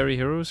 legendary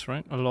heroes,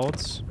 right? Or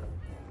lords.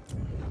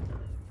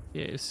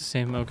 Yeah, it's the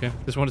same, okay.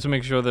 Just wanted to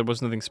make sure there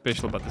was nothing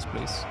special about this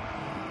place.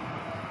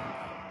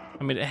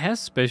 I mean, it has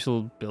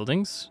special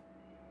buildings.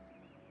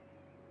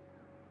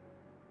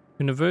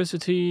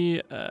 University,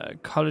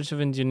 College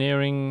of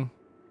Engineering,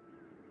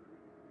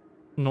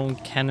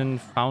 Non-Cannon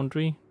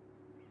Foundry.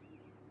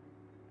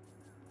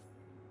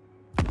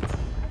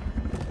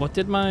 What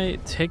did my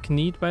tech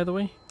need, by the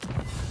way,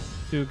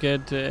 to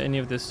get any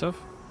of this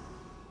stuff?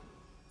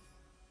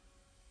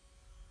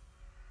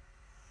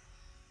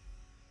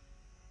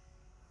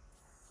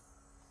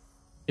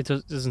 It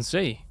doesn't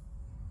say.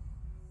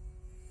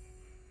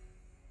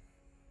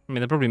 I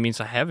mean, that probably means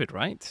I have it,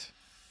 right?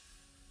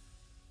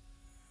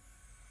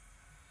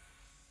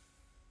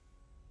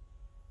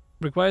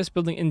 Requires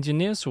building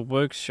engineers or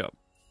workshop.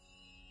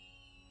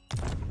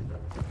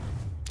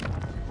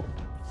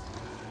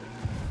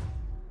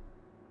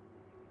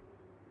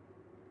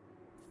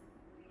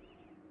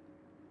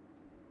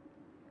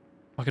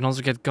 I can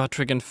also get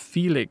Gotrek and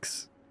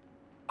Felix.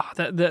 Oh,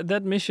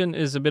 that mission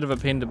is a bit of a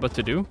pain in the butt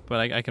to do, but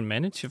I can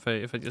manage if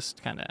I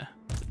just kind of.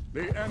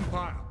 The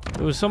Empire.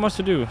 There was so much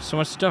to do, so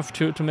much stuff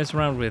to mess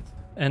around with.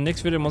 And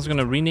next video I'm also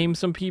gonna rename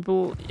some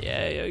people.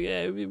 Yeah,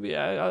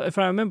 if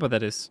I remember,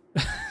 that is.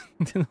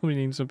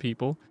 Rename some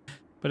people,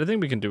 but I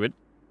think we can do it.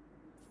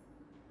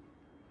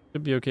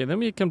 Should be okay. Then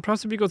we can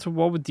possibly go to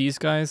war with these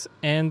guys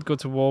and go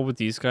to war with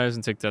these guys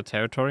and take their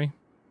territory.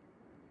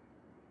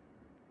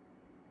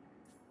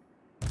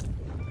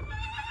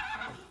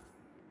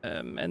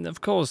 And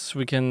of course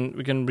we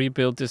can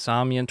rebuild this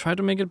army and try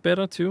to make it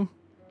better too,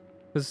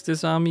 because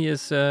this army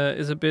is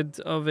a bit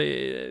of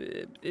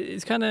a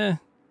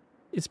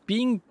it's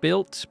being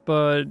built,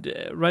 but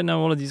right now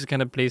all of these are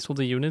kind of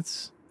placeholder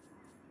units.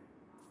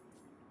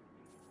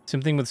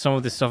 Same thing with some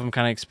of this stuff I'm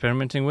kind of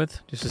experimenting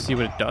with, just to see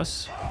what it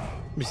does.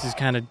 This is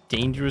kind of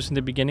dangerous in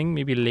the beginning.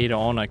 Maybe later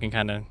on I can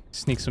kind of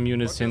sneak some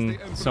units in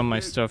some of my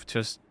stuff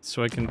just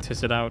so I can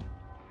test it out.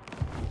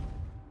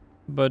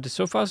 But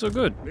so far so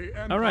good.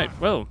 Alright,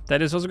 well,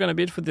 that is also going to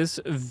be it for this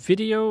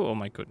video. Oh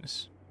my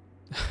goodness.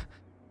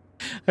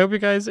 I hope you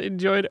guys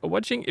enjoyed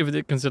watching. If you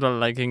did, consider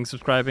liking,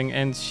 subscribing,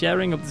 and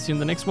sharing. Hope to see you in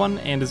the next one.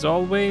 And as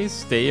always,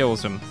 stay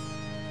awesome.